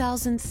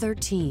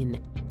 2013,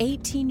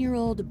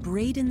 18-year-old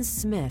Braden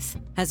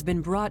Smith has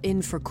been brought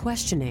in for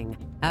questioning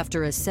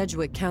after a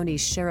Sedgwick County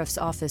Sheriff's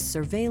Office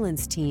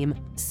surveillance team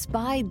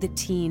spied the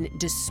teen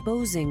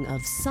disposing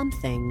of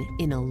something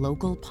in a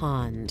local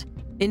pond.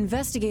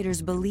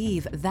 Investigators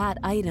believe that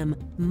item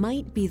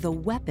might be the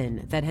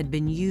weapon that had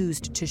been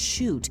used to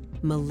shoot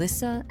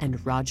Melissa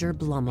and Roger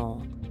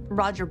Blummel.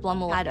 Roger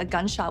Blummel had a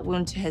gunshot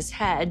wound to his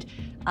head,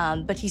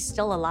 but he's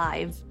still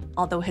alive,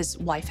 although his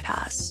wife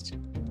passed.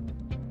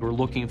 We're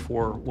looking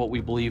for what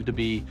we believe to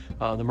be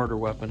the murder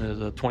weapon,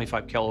 is a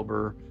 .25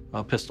 caliber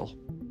pistol.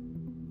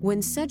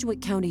 When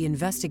Sedgwick County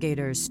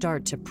investigators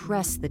start to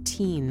press the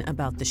teen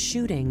about the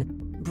shooting,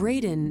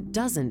 Braden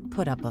doesn't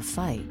put up a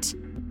fight.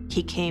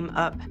 He came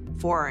up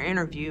for our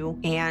interview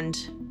and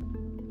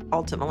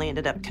ultimately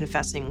ended up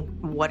confessing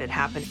what had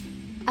happened.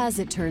 As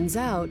it turns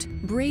out,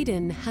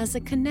 Braden has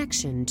a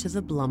connection to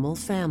the Blummel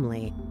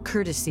family,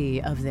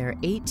 courtesy of their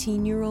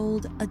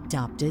 18-year-old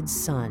adopted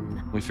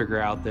son. We figure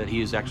out that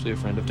he is actually a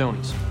friend of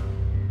Tony's.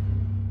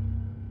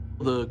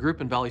 The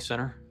group in Valley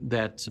Center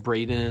that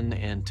Braden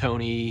and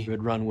Tony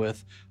had run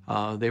with,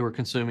 they were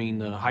consuming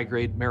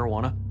high-grade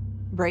marijuana.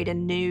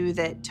 Braden knew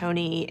that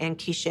Tony and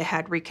Kisha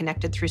had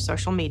reconnected through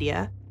social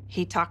media.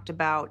 He talked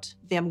about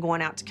them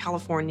going out to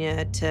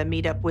California to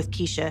meet up with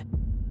Kisha.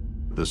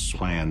 This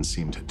plan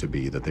seemed to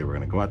be that they were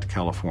going to go out to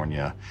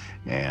California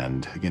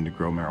and begin to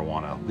grow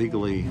marijuana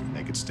legally.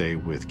 They could stay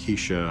with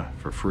Kisha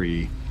for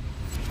free.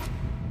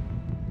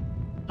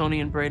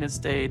 Tony and Braden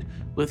stayed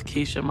with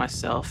Kisha,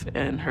 myself,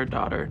 and her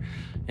daughter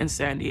in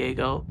San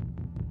Diego.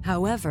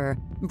 However,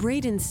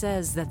 Braden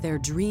says that their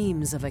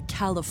dreams of a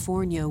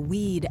California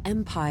weed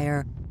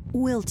empire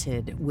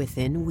wilted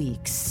within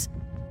weeks.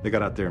 They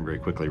got out there and very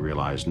quickly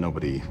realized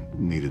nobody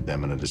needed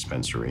them in a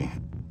dispensary.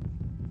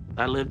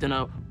 I lived in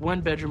a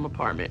one-bedroom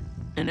apartment,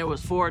 and there was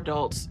 4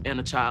 adults and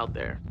a child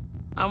there.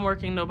 I'm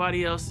working,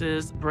 nobody else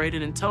is.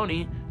 Braden and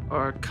Tony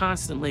are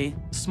constantly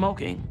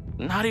smoking.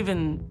 Not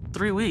even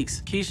 3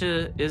 weeks.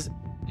 Kisha is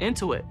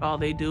into it. All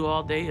they do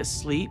all day is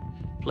sleep,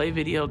 play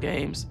video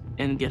games,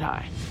 and get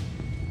high.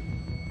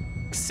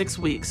 6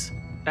 weeks.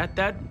 At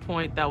that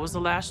point, that was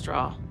the last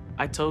straw.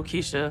 I told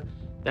Kisha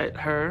that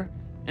her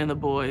and the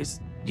boys,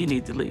 you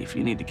need to leave,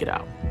 you need to get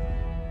out.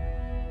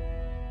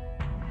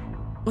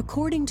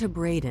 According to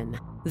Braden,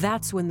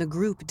 that's when the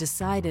group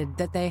decided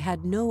that they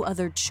had no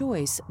other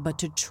choice but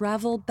to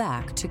travel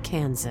back to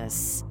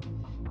Kansas.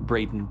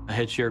 Braden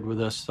had shared with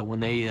us that when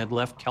they had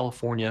left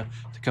California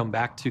to come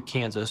back to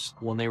Kansas,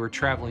 when they were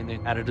traveling, they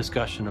had a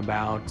discussion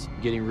about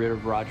getting rid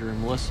of Roger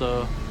and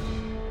Melissa.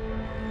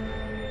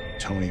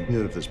 Tony knew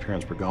that if his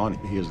parents were gone,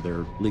 he is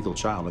their legal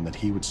child and that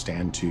he would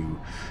stand to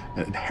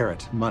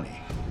inherit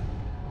money.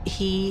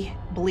 He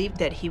believed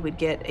that he would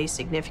get a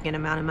significant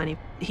amount of money.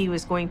 He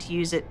was going to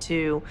use it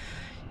to,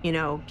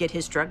 get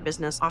his drug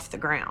business off the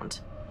ground.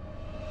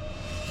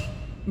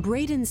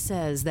 Braden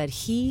says that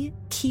he,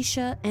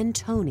 Kisha, and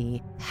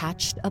Tony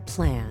hatched a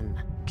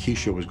plan.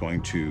 Kisha was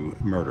going to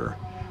murder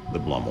the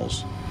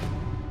Blummels,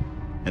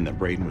 and that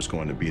Braden was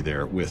going to be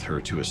there with her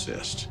to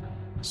assist.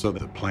 So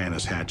the plan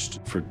is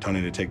hatched for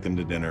Tony to take them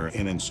to dinner,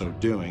 and in so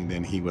doing,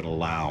 then he would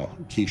allow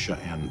Kisha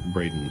and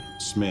Braden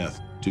Smith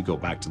to go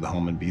back to the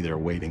home and be there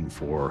waiting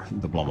for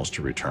the Blumels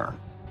to return.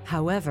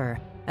 However,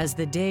 as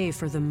the day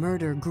for the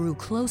murder grew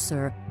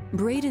closer,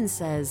 Braden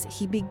says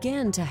he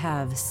began to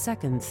have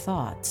second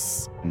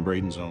thoughts. In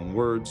Braden's own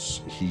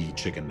words, he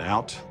chickened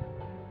out.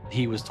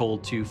 He was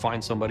told to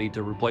find somebody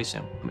to replace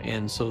him.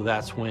 And so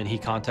that's when he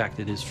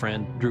contacted his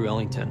friend, Drew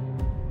Ellington.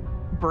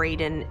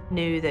 Braden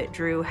knew that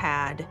Drew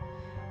had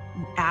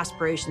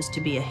aspirations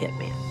to be a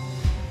hitman.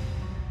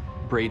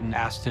 Braden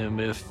asked him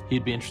if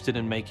he'd be interested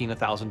in making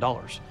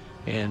 $1,000,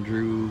 and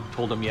Drew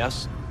told him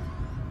yes.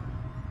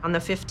 On the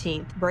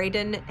 15th,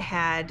 Braden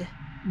had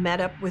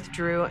met up with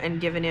Drew and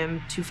given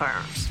him 2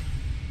 firearms.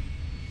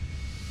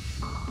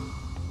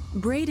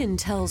 Braden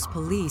tells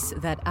police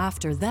that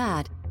after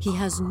that, he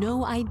has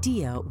no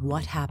idea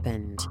what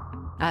happened.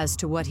 As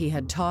to what he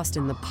had tossed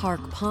in the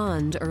park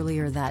pond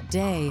earlier that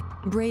day,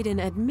 Braden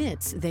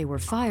admits they were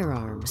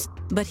firearms,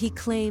 but he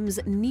claims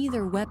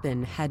neither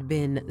weapon had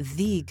been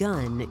the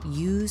gun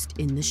used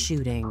in the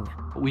shooting.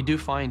 We do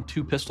find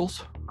 2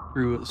 pistols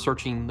through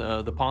searching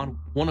the pond.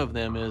 One of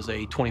them is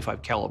a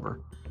 .25 caliber,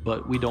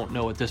 but we don't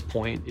know at this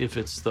point if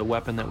it's the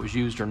weapon that was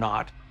used or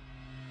not.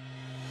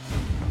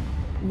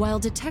 While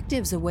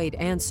detectives await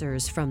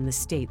answers from the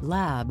state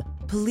lab,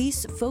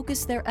 police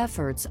focus their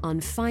efforts on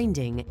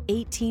finding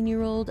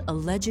 18-year-old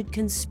alleged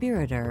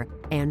conspirator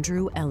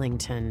Andrew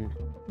Ellington.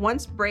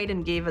 Once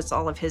Braden gave us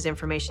all of his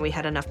information, we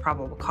had enough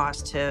probable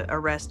cause to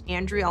arrest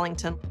Andrew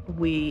Ellington.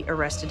 We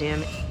arrested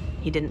him.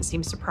 He didn't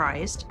seem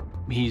surprised.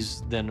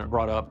 He's then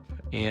brought up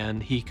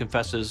and he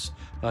confesses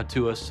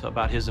to us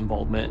about his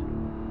involvement.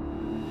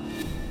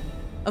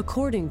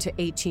 According to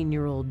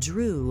 18-year-old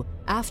Drew,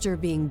 after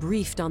being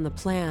briefed on the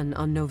plan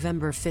on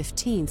November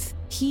 15th,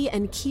 he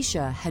and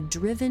Kisha had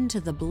driven to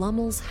the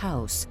Blumels'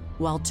 house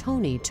while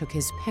Tony took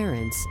his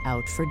parents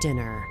out for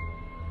dinner.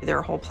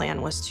 Their whole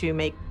plan was to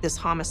make this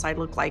homicide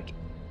look like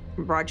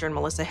Roger and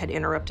Melissa had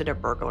interrupted a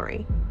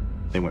burglary.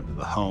 They went to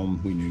the home.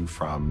 We knew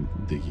from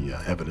the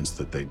evidence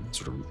that they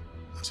sort of,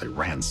 say,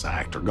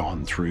 ransacked or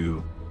gone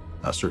through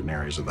certain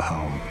areas of the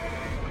home.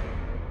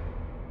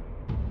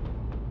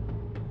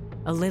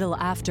 A little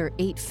after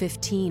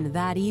 8:15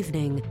 that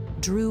evening,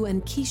 Drew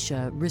and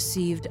Kisha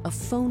received a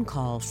phone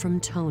call from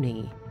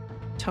Tony.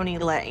 Tony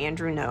let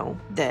Andrew know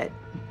that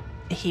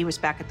he was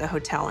back at the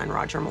hotel and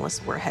Roger and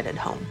Melissa were headed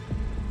home.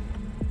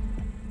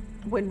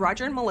 When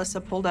Roger and Melissa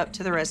pulled up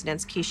to the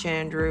residence, Kisha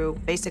and Drew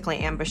basically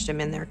ambushed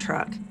him in their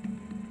truck.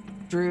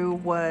 Drew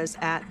was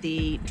at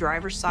the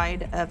driver's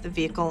side of the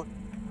vehicle.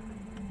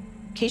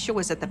 Kisha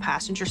was at the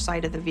passenger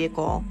side of the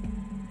vehicle,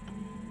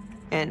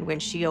 and when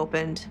she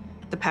opened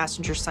the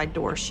passenger side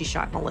door, she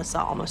shot Melissa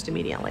almost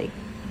immediately.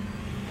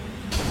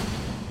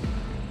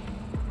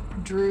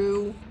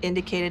 Drew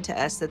indicated to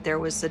us that there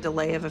was a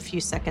delay of a few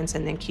seconds,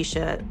 and then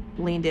Kisha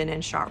leaned in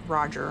and shot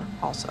Roger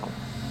also.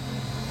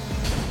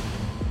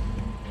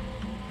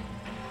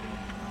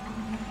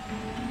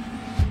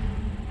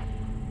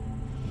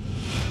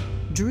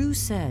 Drew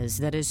says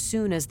that as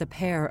soon as the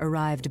pair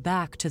arrived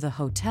back to the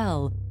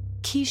hotel,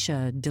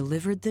 Kisha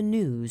delivered the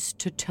news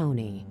to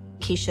Tony.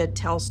 Kisha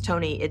tells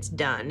Tony it's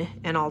done,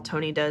 and all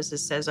Tony does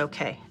is says,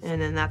 okay. And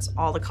then that's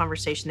all the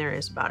conversation there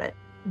is about it.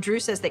 Drew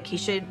says that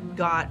Kisha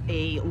got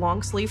a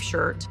long sleeve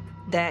shirt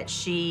that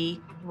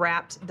she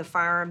wrapped the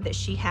firearm that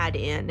she had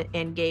in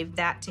and gave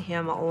that to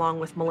him along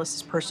with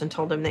Melissa's purse and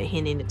told him that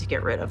he needed to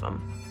get rid of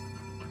them.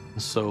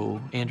 So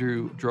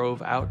Andrew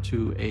drove out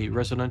to a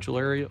residential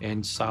area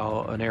and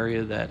saw an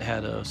area that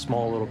had a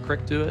small little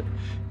creek to it,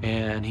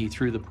 and he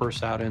threw the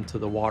purse out into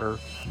the water.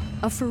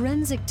 A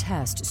forensic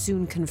test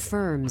soon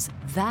confirms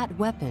that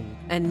weapon,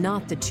 and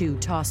not the 2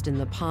 tossed in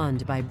the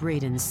pond by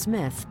Braden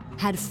Smith,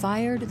 had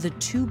fired the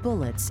 2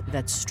 bullets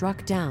that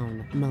struck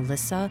down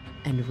Melissa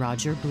and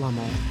Roger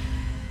Blummel.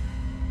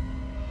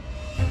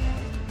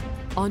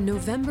 On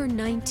November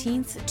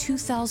 19th,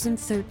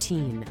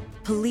 2013,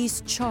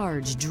 police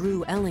charged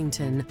Drew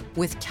Ellington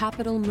with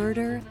capital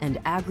murder and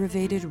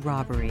aggravated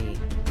robbery.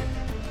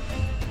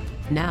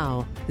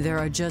 Now, there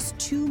are just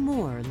 2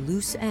 more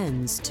loose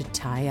ends to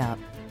tie up.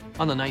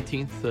 On the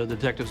 19th, the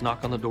detectives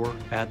knock on the door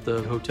at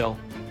the hotel.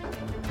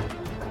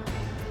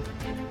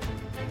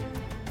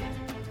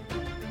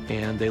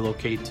 And they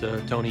locate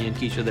Tony and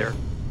Kisha there.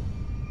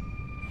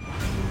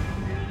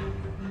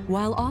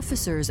 While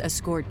officers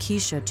escort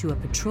Kisha to a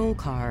patrol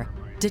car,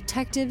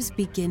 detectives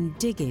begin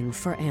digging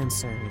for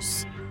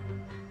answers.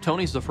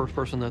 Tony's the first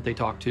person that they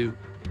talk to.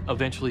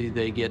 Eventually,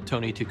 they get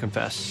Tony to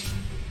confess.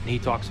 He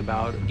talks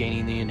about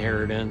gaining the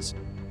inheritance.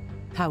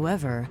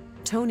 However,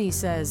 Tony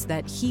says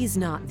that he's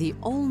not the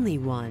only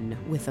one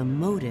with a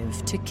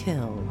motive to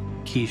kill.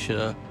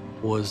 Kisha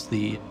was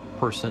the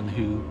person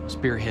who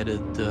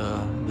spearheaded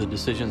the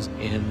decisions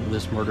in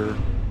this murder.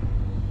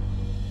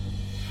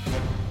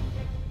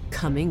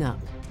 Coming up,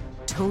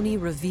 Tony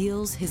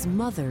reveals his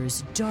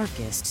mother's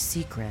darkest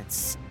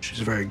secrets. She's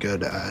very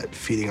good at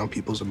feeding on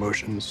people's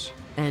emotions.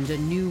 And a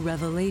new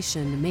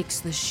revelation makes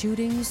the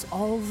shootings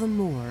all the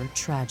more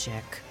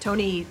tragic.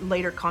 Tony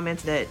later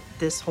commented that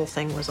this whole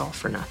thing was all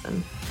for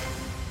nothing.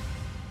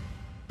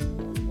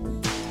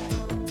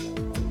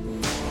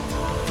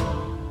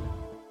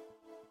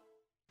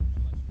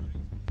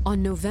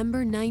 On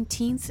November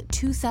 19,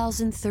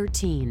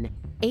 2013,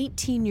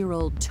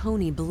 18-year-old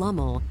Tony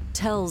Blummel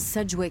tells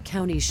Sedgwick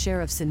County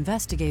Sheriff's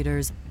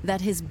investigators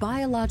that his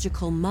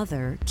biological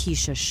mother,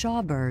 Kisha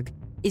Schaberg,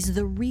 is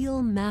the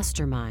real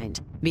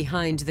mastermind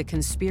behind the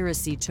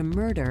conspiracy to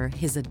murder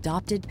his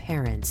adopted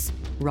parents,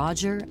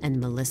 Roger and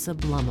Melissa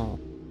Blummel.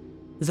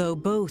 Though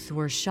both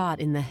were shot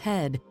in the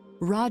head,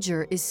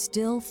 Roger is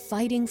still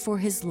fighting for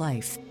his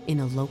life in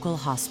a local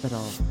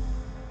hospital.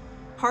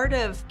 Part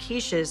of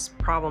Kisha's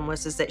problem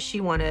was that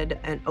she wanted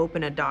an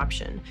open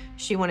adoption.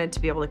 She wanted to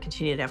be able to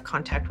continue to have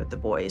contact with the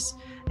boys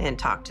and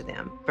talk to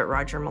them. But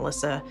Roger and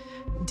Melissa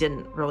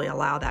didn't really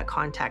allow that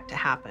contact to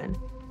happen.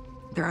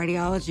 Their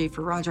ideology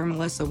for Roger and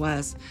Melissa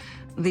was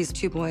these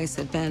two boys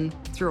had been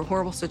through a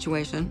horrible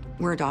situation.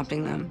 We're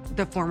adopting them.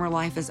 The former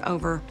life is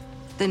over.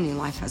 The new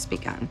life has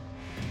begun.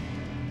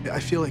 I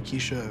feel like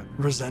Kisha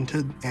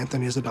resented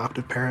Anthony's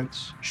adoptive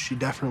parents. She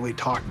definitely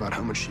talked about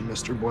how much she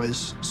missed her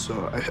boys,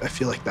 so I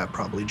feel like that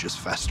probably just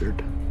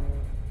festered.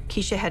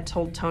 Kisha had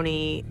told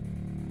Tony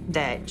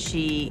that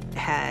she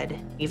had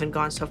even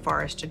gone so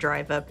far as to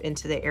drive up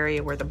into the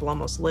area where the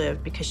Blummels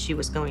lived because she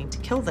was going to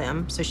kill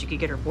them so she could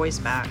get her boys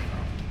back.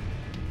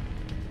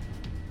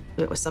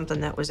 It was something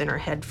that was in her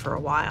head for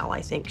a while.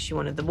 I think she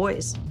wanted the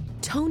boys.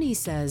 Tony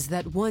says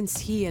that once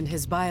he and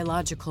his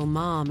biological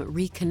mom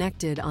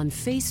reconnected on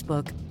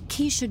Facebook,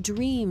 Kisha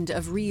dreamed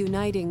of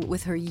reuniting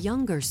with her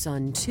younger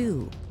son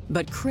too.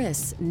 But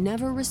Chris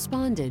never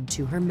responded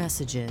to her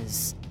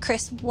messages.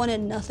 Chris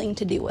wanted nothing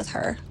to do with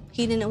her.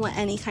 He didn't want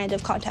any kind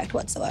of contact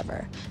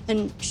whatsoever.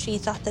 And she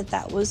thought that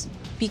that was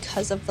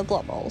because of the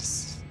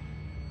Blummels.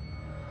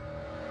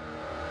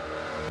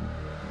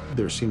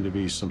 There seemed to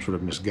be some sort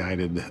of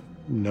misguided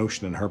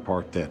notion in her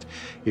part that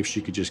if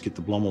she could just get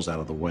the Blummels out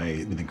of the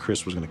way, then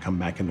Chris was going to come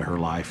back into her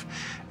life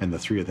and the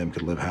three of them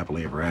could live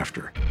happily ever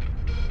after.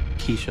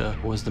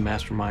 Kisha was the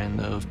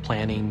mastermind of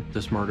planning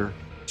this murder.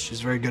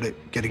 She's very good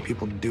at getting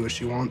people to do what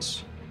she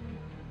wants,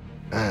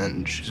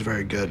 and she's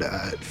very good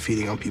at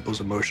feeding on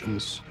people's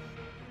emotions.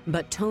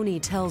 But Tony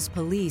tells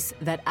police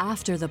that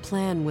after the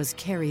plan was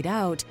carried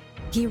out,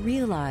 he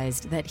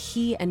realized that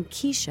he and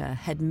Kisha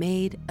had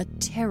made a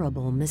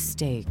terrible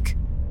mistake.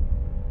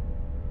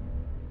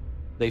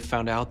 They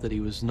found out that he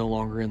was no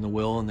longer in the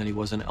will and that he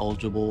wasn't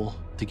eligible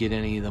to get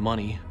any of the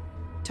money.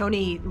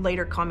 Tony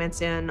later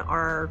comments in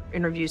our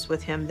interviews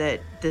with him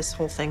that this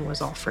whole thing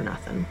was all for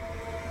nothing.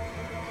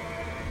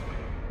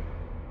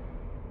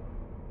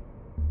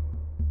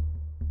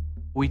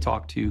 We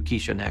talked to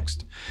Kisha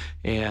next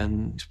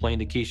and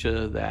explained to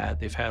Kisha that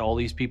they've had all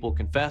these people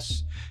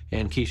confess,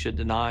 and Kisha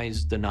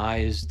denies,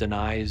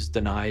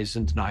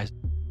 and denies.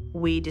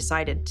 We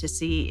decided to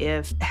see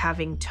if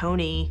having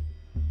Tony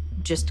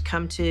just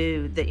come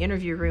to the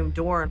interview room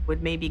door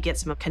would maybe get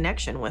some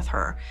connection with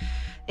her.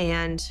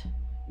 And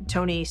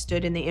Tony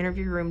stood in the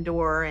interview room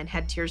door and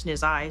had tears in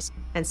his eyes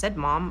and said,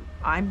 "Mom,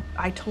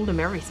 I told him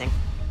everything."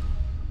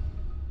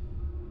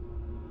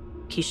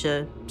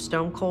 Kisha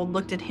stone cold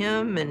looked at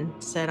him and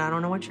said, "I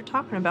don't know what you're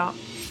talking about."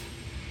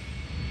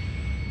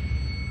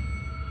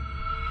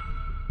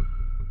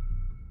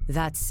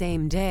 That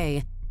same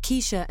day,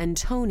 Kisha and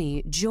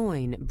Tony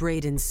join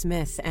Braden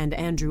Smith and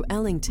Andrew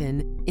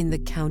Ellington in the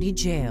county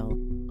jail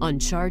on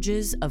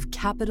charges of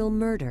capital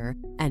murder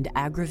and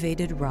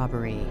aggravated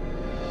robbery.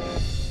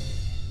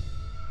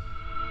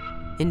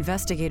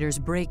 Investigators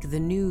break the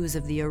news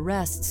of the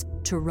arrests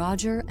to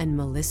Roger and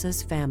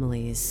Melissa's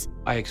families.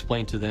 I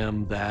explained to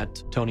them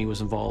that Tony was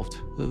involved.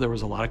 There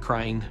was a lot of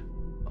crying,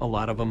 a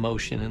lot of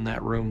emotion in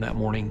that room that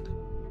morning.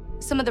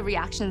 Some of the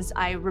reactions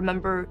I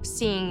remember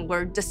seeing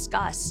were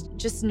disgust,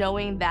 just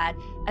knowing that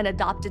an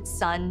adopted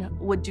son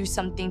would do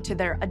something to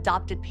their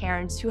adopted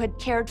parents who had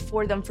cared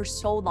for them for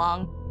so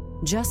long.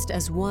 Just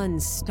as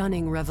one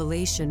stunning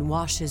revelation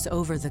washes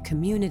over the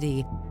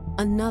community,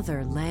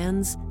 another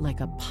lands like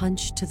a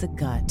punch to the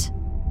gut.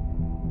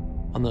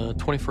 On the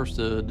 21st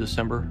of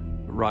December,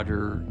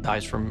 Roger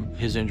dies from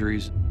his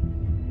injuries.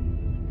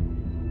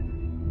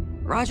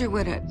 Roger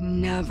would have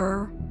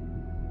never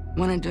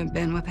wanted to have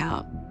been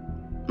without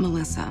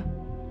Melissa.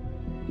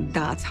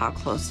 That's how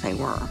close they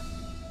were.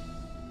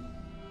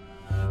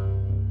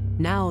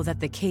 Now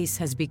that the case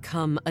has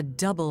become a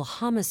double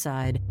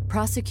homicide,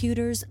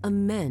 prosecutors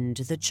amend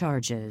the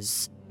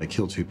charges. They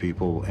killed two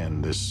people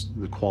and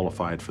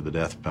qualified for the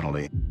death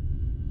penalty.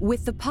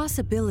 With the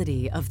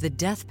possibility of the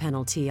death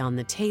penalty on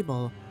the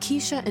table,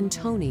 Kisha and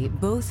Tony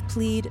both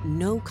plead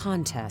no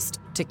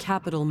contest to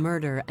capital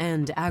murder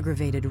and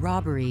aggravated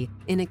robbery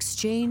in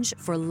exchange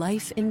for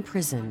life in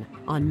prison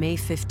on May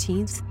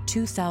 15th,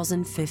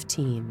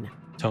 2015.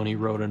 Tony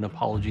wrote an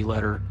apology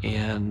letter,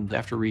 and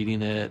after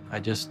reading it,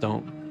 I just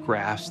don't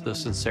grasp the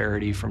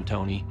sincerity from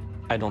Tony.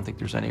 I don't think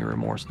there's any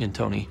remorse in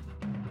Tony.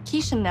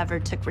 Kisha never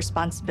took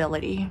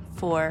responsibility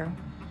for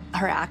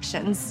her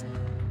actions.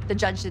 The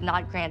judge did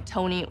not grant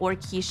Tony or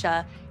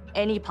Kisha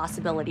any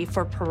possibility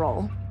for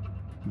parole.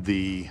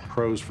 The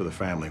pros for the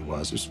family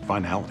was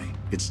finality.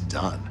 It's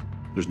done.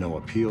 There's no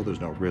appeal.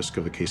 There's no risk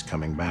of the case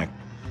coming back.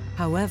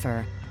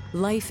 However,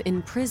 Life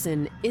in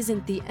prison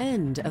isn't the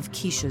end of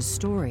Kisha's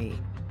story.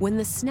 When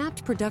the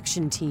Snapped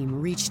production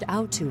team reached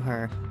out to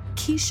her,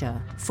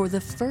 Kisha, for the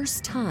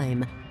first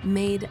time,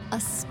 made a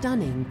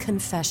stunning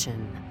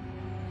confession.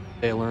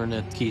 I learned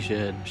that Kisha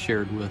had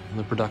shared with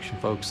the production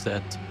folks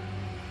that,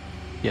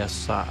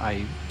 yes,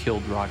 I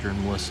killed Roger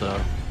and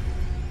Melissa.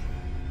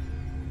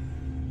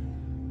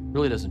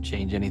 Really doesn't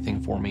change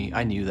anything for me.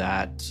 I knew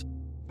that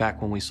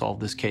back when we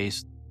solved this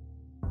case.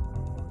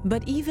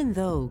 But even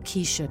though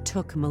Kisha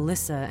took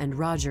Melissa and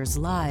Roger's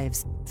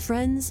lives,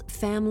 friends,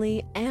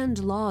 family, and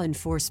law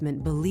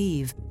enforcement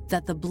believe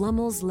that the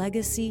Blumels'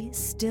 legacy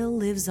still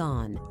lives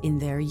on in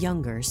their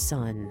younger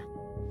son.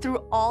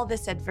 Through all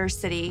this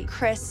adversity,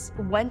 Chris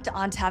went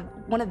on to have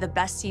one of the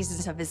best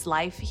seasons of his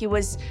life. He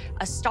was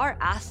a star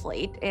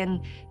athlete, and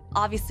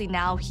obviously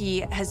now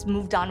he has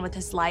moved on with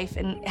his life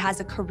and has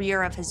a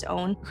career of his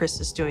own.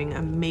 Chris is doing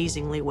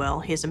amazingly well.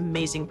 He's an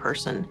amazing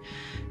person.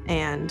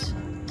 And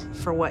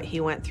for what he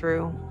went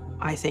through,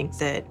 I think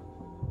that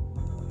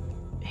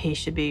he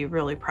should be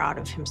really proud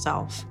of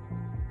himself.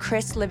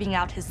 Chris living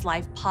out his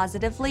life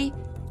positively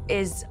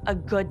is a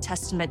good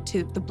testament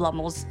to the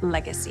Blumels'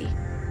 legacy.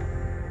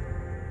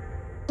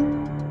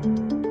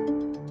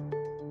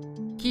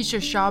 Kisha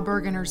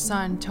Schaberg and her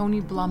son,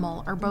 Tony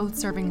Blumel, are both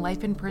serving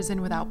life in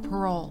prison without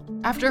parole.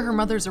 After her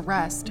mother's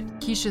arrest,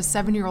 Kisha's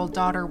 7-year-old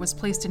daughter was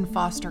placed in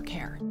foster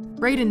care.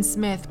 Braden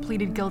Smith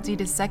pleaded guilty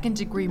to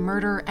second-degree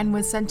murder and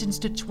was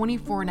sentenced to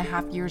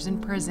 24.5 years in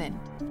prison.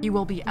 He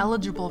will be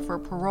eligible for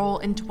parole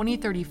in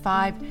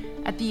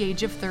 2035 at the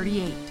age of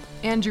 38.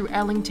 Andrew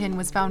Ellington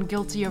was found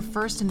guilty of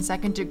first and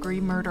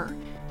second-degree murder.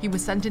 He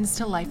was sentenced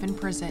to life in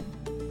prison.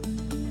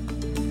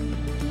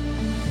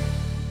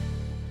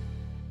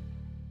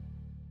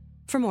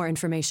 For more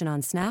information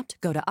on Snapped,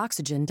 go to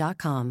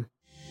oxygen.com.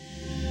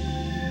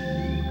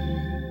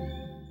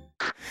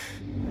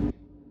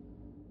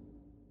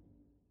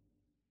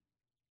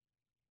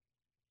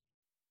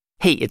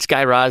 Hey, it's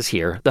Guy Raz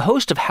here, the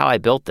host of How I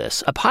Built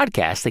This, a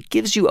podcast that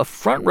gives you a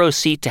front row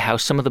seat to how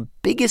some of the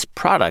biggest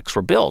products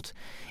were built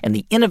and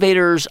the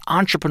innovators,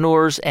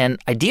 entrepreneurs, and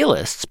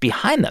idealists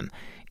behind them.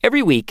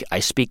 Every week, I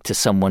speak to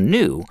someone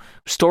new.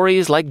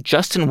 Stories like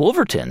Justin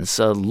Wolverton's,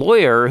 a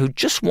lawyer who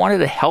just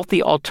wanted a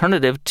healthy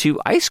alternative to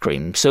ice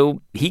cream, so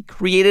he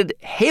created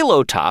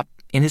Halo Top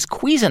in his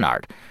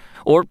Cuisinart.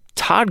 Or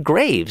Todd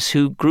Graves,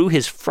 who grew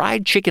his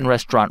fried chicken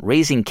restaurant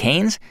Raising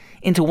Cane's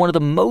into one of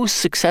the most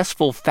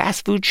successful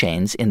fast food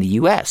chains in the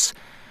U.S.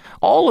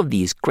 All of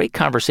these great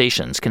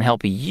conversations can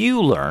help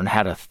you learn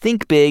how to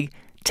think big,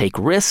 take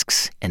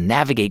risks, and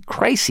navigate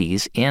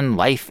crises in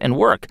life and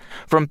work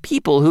from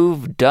people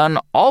who've done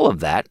all of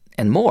that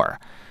and more.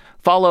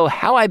 Follow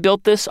How I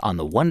Built This on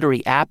the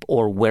Wondery app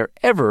or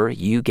wherever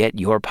you get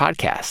your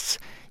podcasts.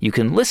 You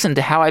can listen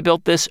to How I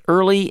Built This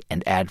early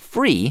and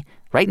ad-free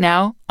right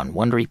now on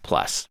Wondery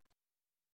Plus.